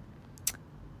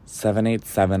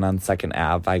 787 on 2nd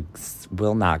Ave. I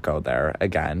will not go there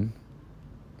again.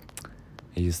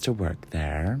 I used to work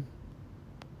there.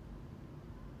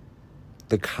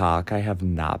 The Cock I have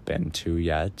not been to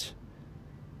yet.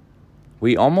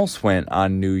 We almost went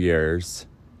on New Year's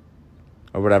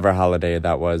or whatever holiday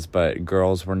that was, but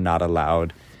girls were not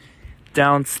allowed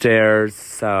downstairs,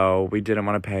 so we didn't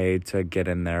want to pay to get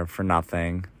in there for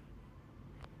nothing.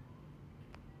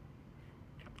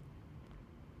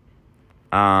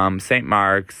 St.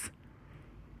 Mark's,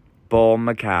 Bull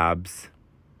Macabre's.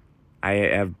 I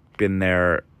have been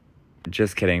there,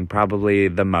 just kidding, probably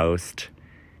the most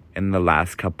in the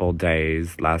last couple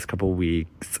days, last couple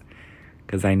weeks,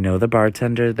 because I know the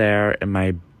bartender there, and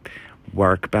my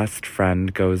work best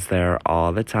friend goes there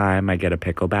all the time. I get a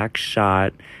pickleback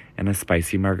shot and a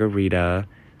spicy margarita.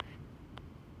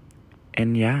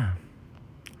 And yeah,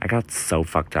 I got so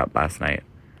fucked up last night.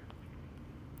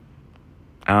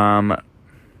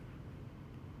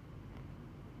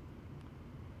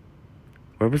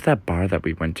 Where was that bar that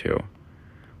we went to?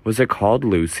 Was it called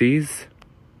Lucy's?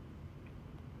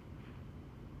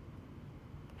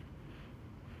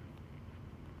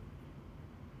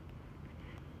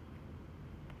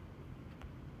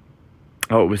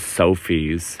 Oh, it was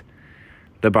Sophie's.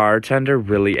 The bartender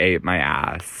really ate my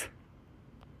ass.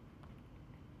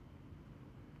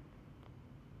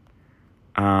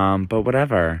 But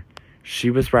whatever. She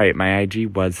was right. My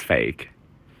IG was fake.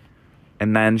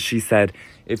 And then she said,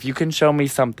 if you can show me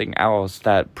something else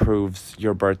that proves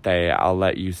your birthday, I'll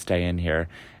let you stay in here.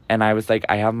 And I was like,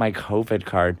 I have my COVID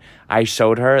card. I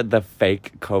showed her the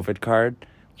fake COVID card,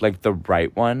 like the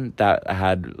right one that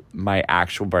had my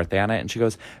actual birthday on it. And she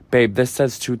goes, babe, this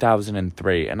says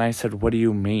 2003. And I said, what do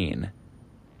you mean?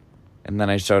 And then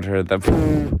I showed her the...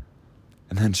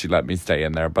 And then she let me stay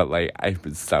in there. But, like, I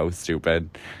was so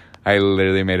stupid. I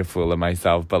literally made a fool of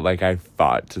myself. But, like, I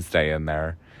fought to stay in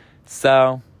there.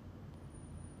 So...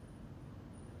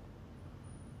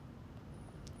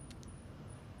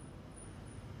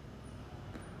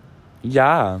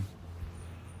 Yeah.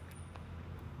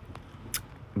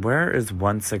 Where is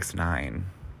 169?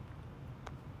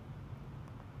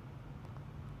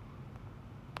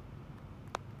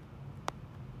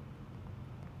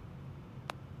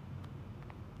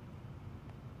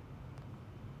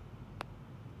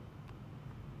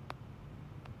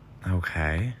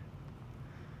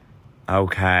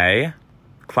 Okay.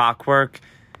 Clockwork,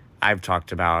 I've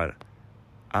talked about.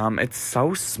 It's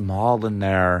so small in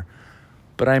there.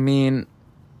 But I mean,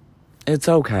 it's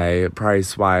okay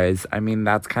price-wise. I mean,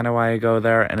 that's kind of why I go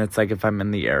there. And it's like if I'm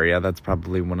in the area, that's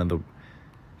probably one of the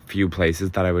few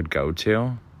places that I would go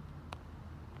to.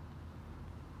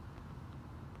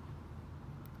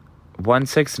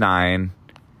 169.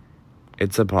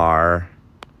 It's a bar.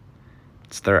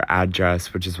 It's their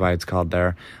address, which is why it's called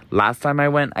there. Last time I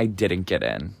went, I didn't get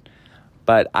in.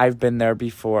 But I've been there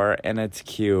before, and it's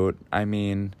cute. I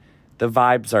mean, the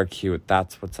vibes are cute.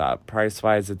 That's what's up.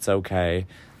 Price-wise, it's okay.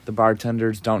 The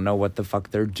bartenders don't know what the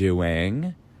fuck they're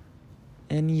doing.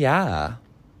 And yeah.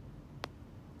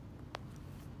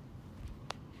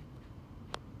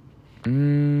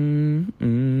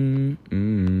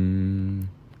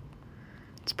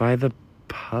 It's by the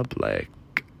Public.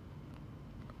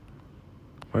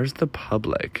 Where's the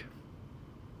Public?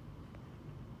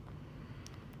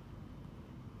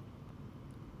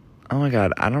 Oh my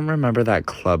God, I don't remember that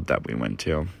club that we went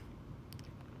to.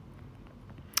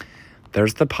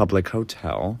 There's the Public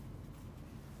Hotel.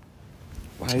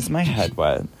 Why is my head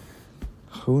wet?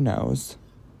 Who knows?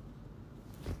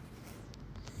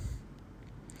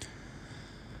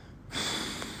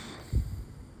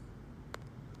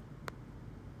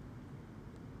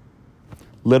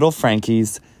 Little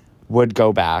Frankie's would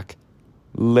go back.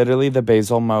 Literally, the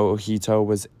basil mojito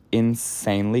was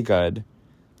insanely good.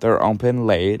 They're open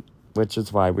late, which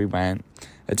is why we went.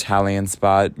 Italian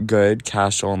spot, good,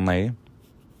 cash only.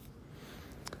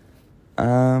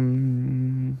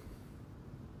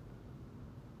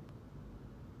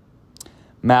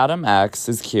 Madam X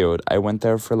is cute. I went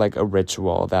there for like a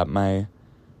ritual that my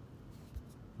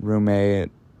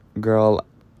roommate girl,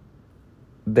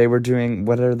 they were doing,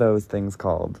 what are those things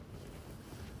called?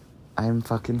 I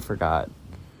fucking forgot.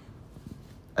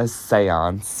 A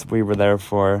seance we were there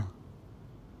for.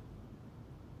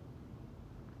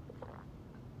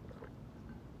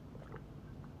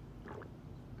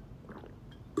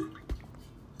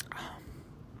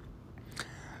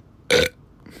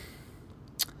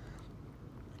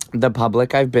 The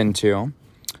Public I've been to.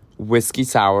 Whiskey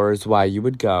Sour is why you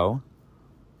would go.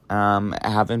 I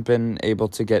haven't been able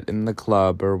to get in the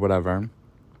club or whatever.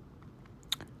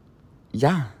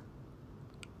 Yeah.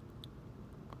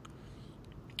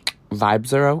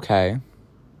 Vibes are okay.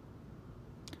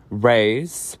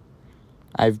 Ray's,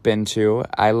 I've been to.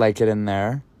 I like it in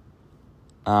there.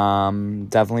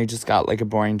 Definitely just got like a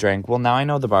boring drink. Well, now I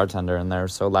know the bartender in there.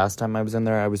 So last time I was in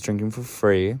there, I was drinking for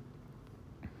free.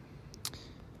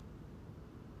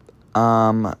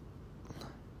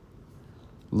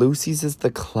 Lucy's is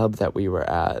the club that we were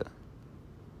at.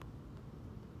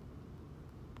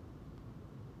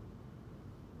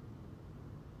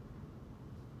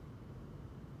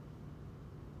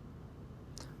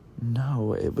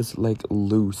 No, it was like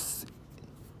loose.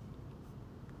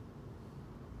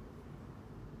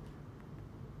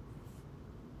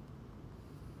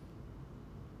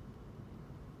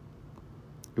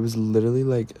 It was literally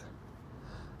like,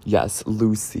 yes,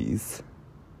 Lucy's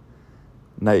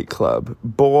nightclub.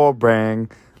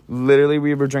 Boring. Literally,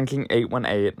 we were drinking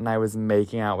 818, and I was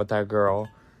making out with that girl.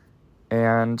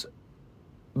 And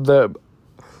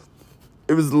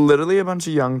it was literally a bunch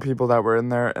of young people that were in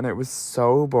there, and it was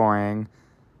so boring.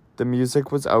 The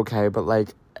music was okay, but, like,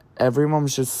 everyone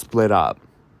was just split up.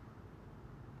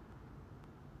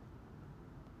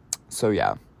 So,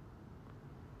 yeah.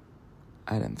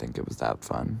 I didn't think it was that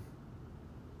fun.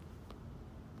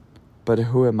 But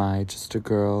who am I? Just a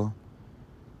girl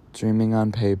dreaming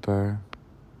on paper.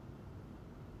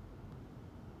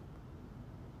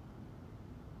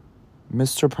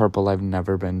 Mr. Purple I've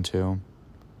never been to.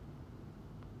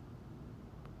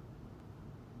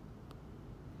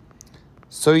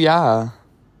 So yeah.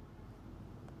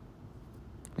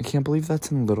 I can't believe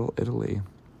that's in Little Italy.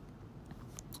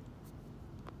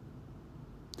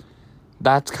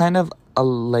 That's kind of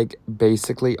like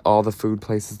basically all the food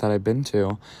places that I've been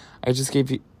to. I just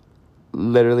gave you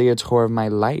literally a tour of my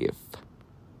life.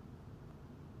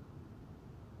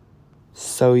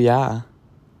 So yeah.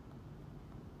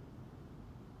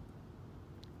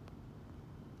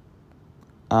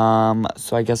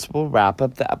 So I guess we'll wrap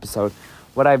up the episode.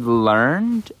 What I've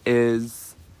learned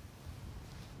is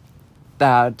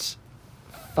that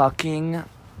fucking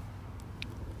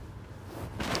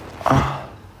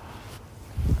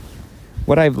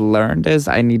What I've learned is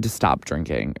I need to stop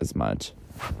drinking as much.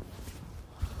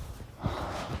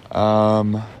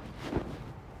 I've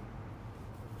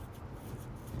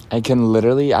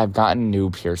gotten new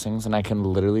piercings and I can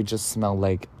literally just smell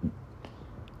like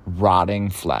rotting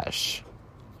flesh.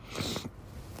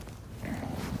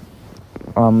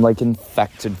 Like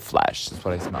infected flesh is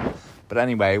what I smell. But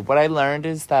anyway, what I learned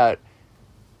is that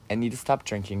I need to stop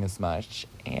drinking as much,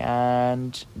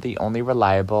 and the only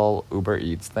reliable Uber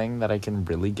Eats thing that I can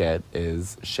really get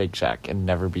is Shake Shack and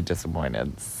never be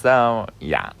disappointed. So,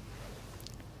 yeah.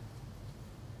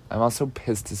 I'm also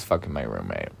pissed as fuck at my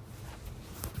roommate.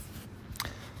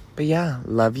 But yeah,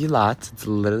 love you lots. It's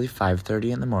literally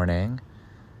 5:30 in the morning.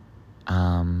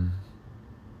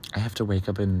 I have to wake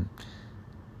up and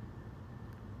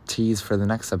tease for the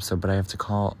next episode, but I have to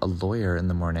call a lawyer in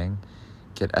the morning,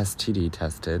 get STD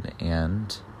tested,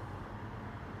 and,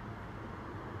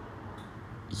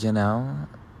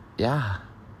 yeah.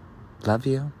 Love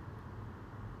you.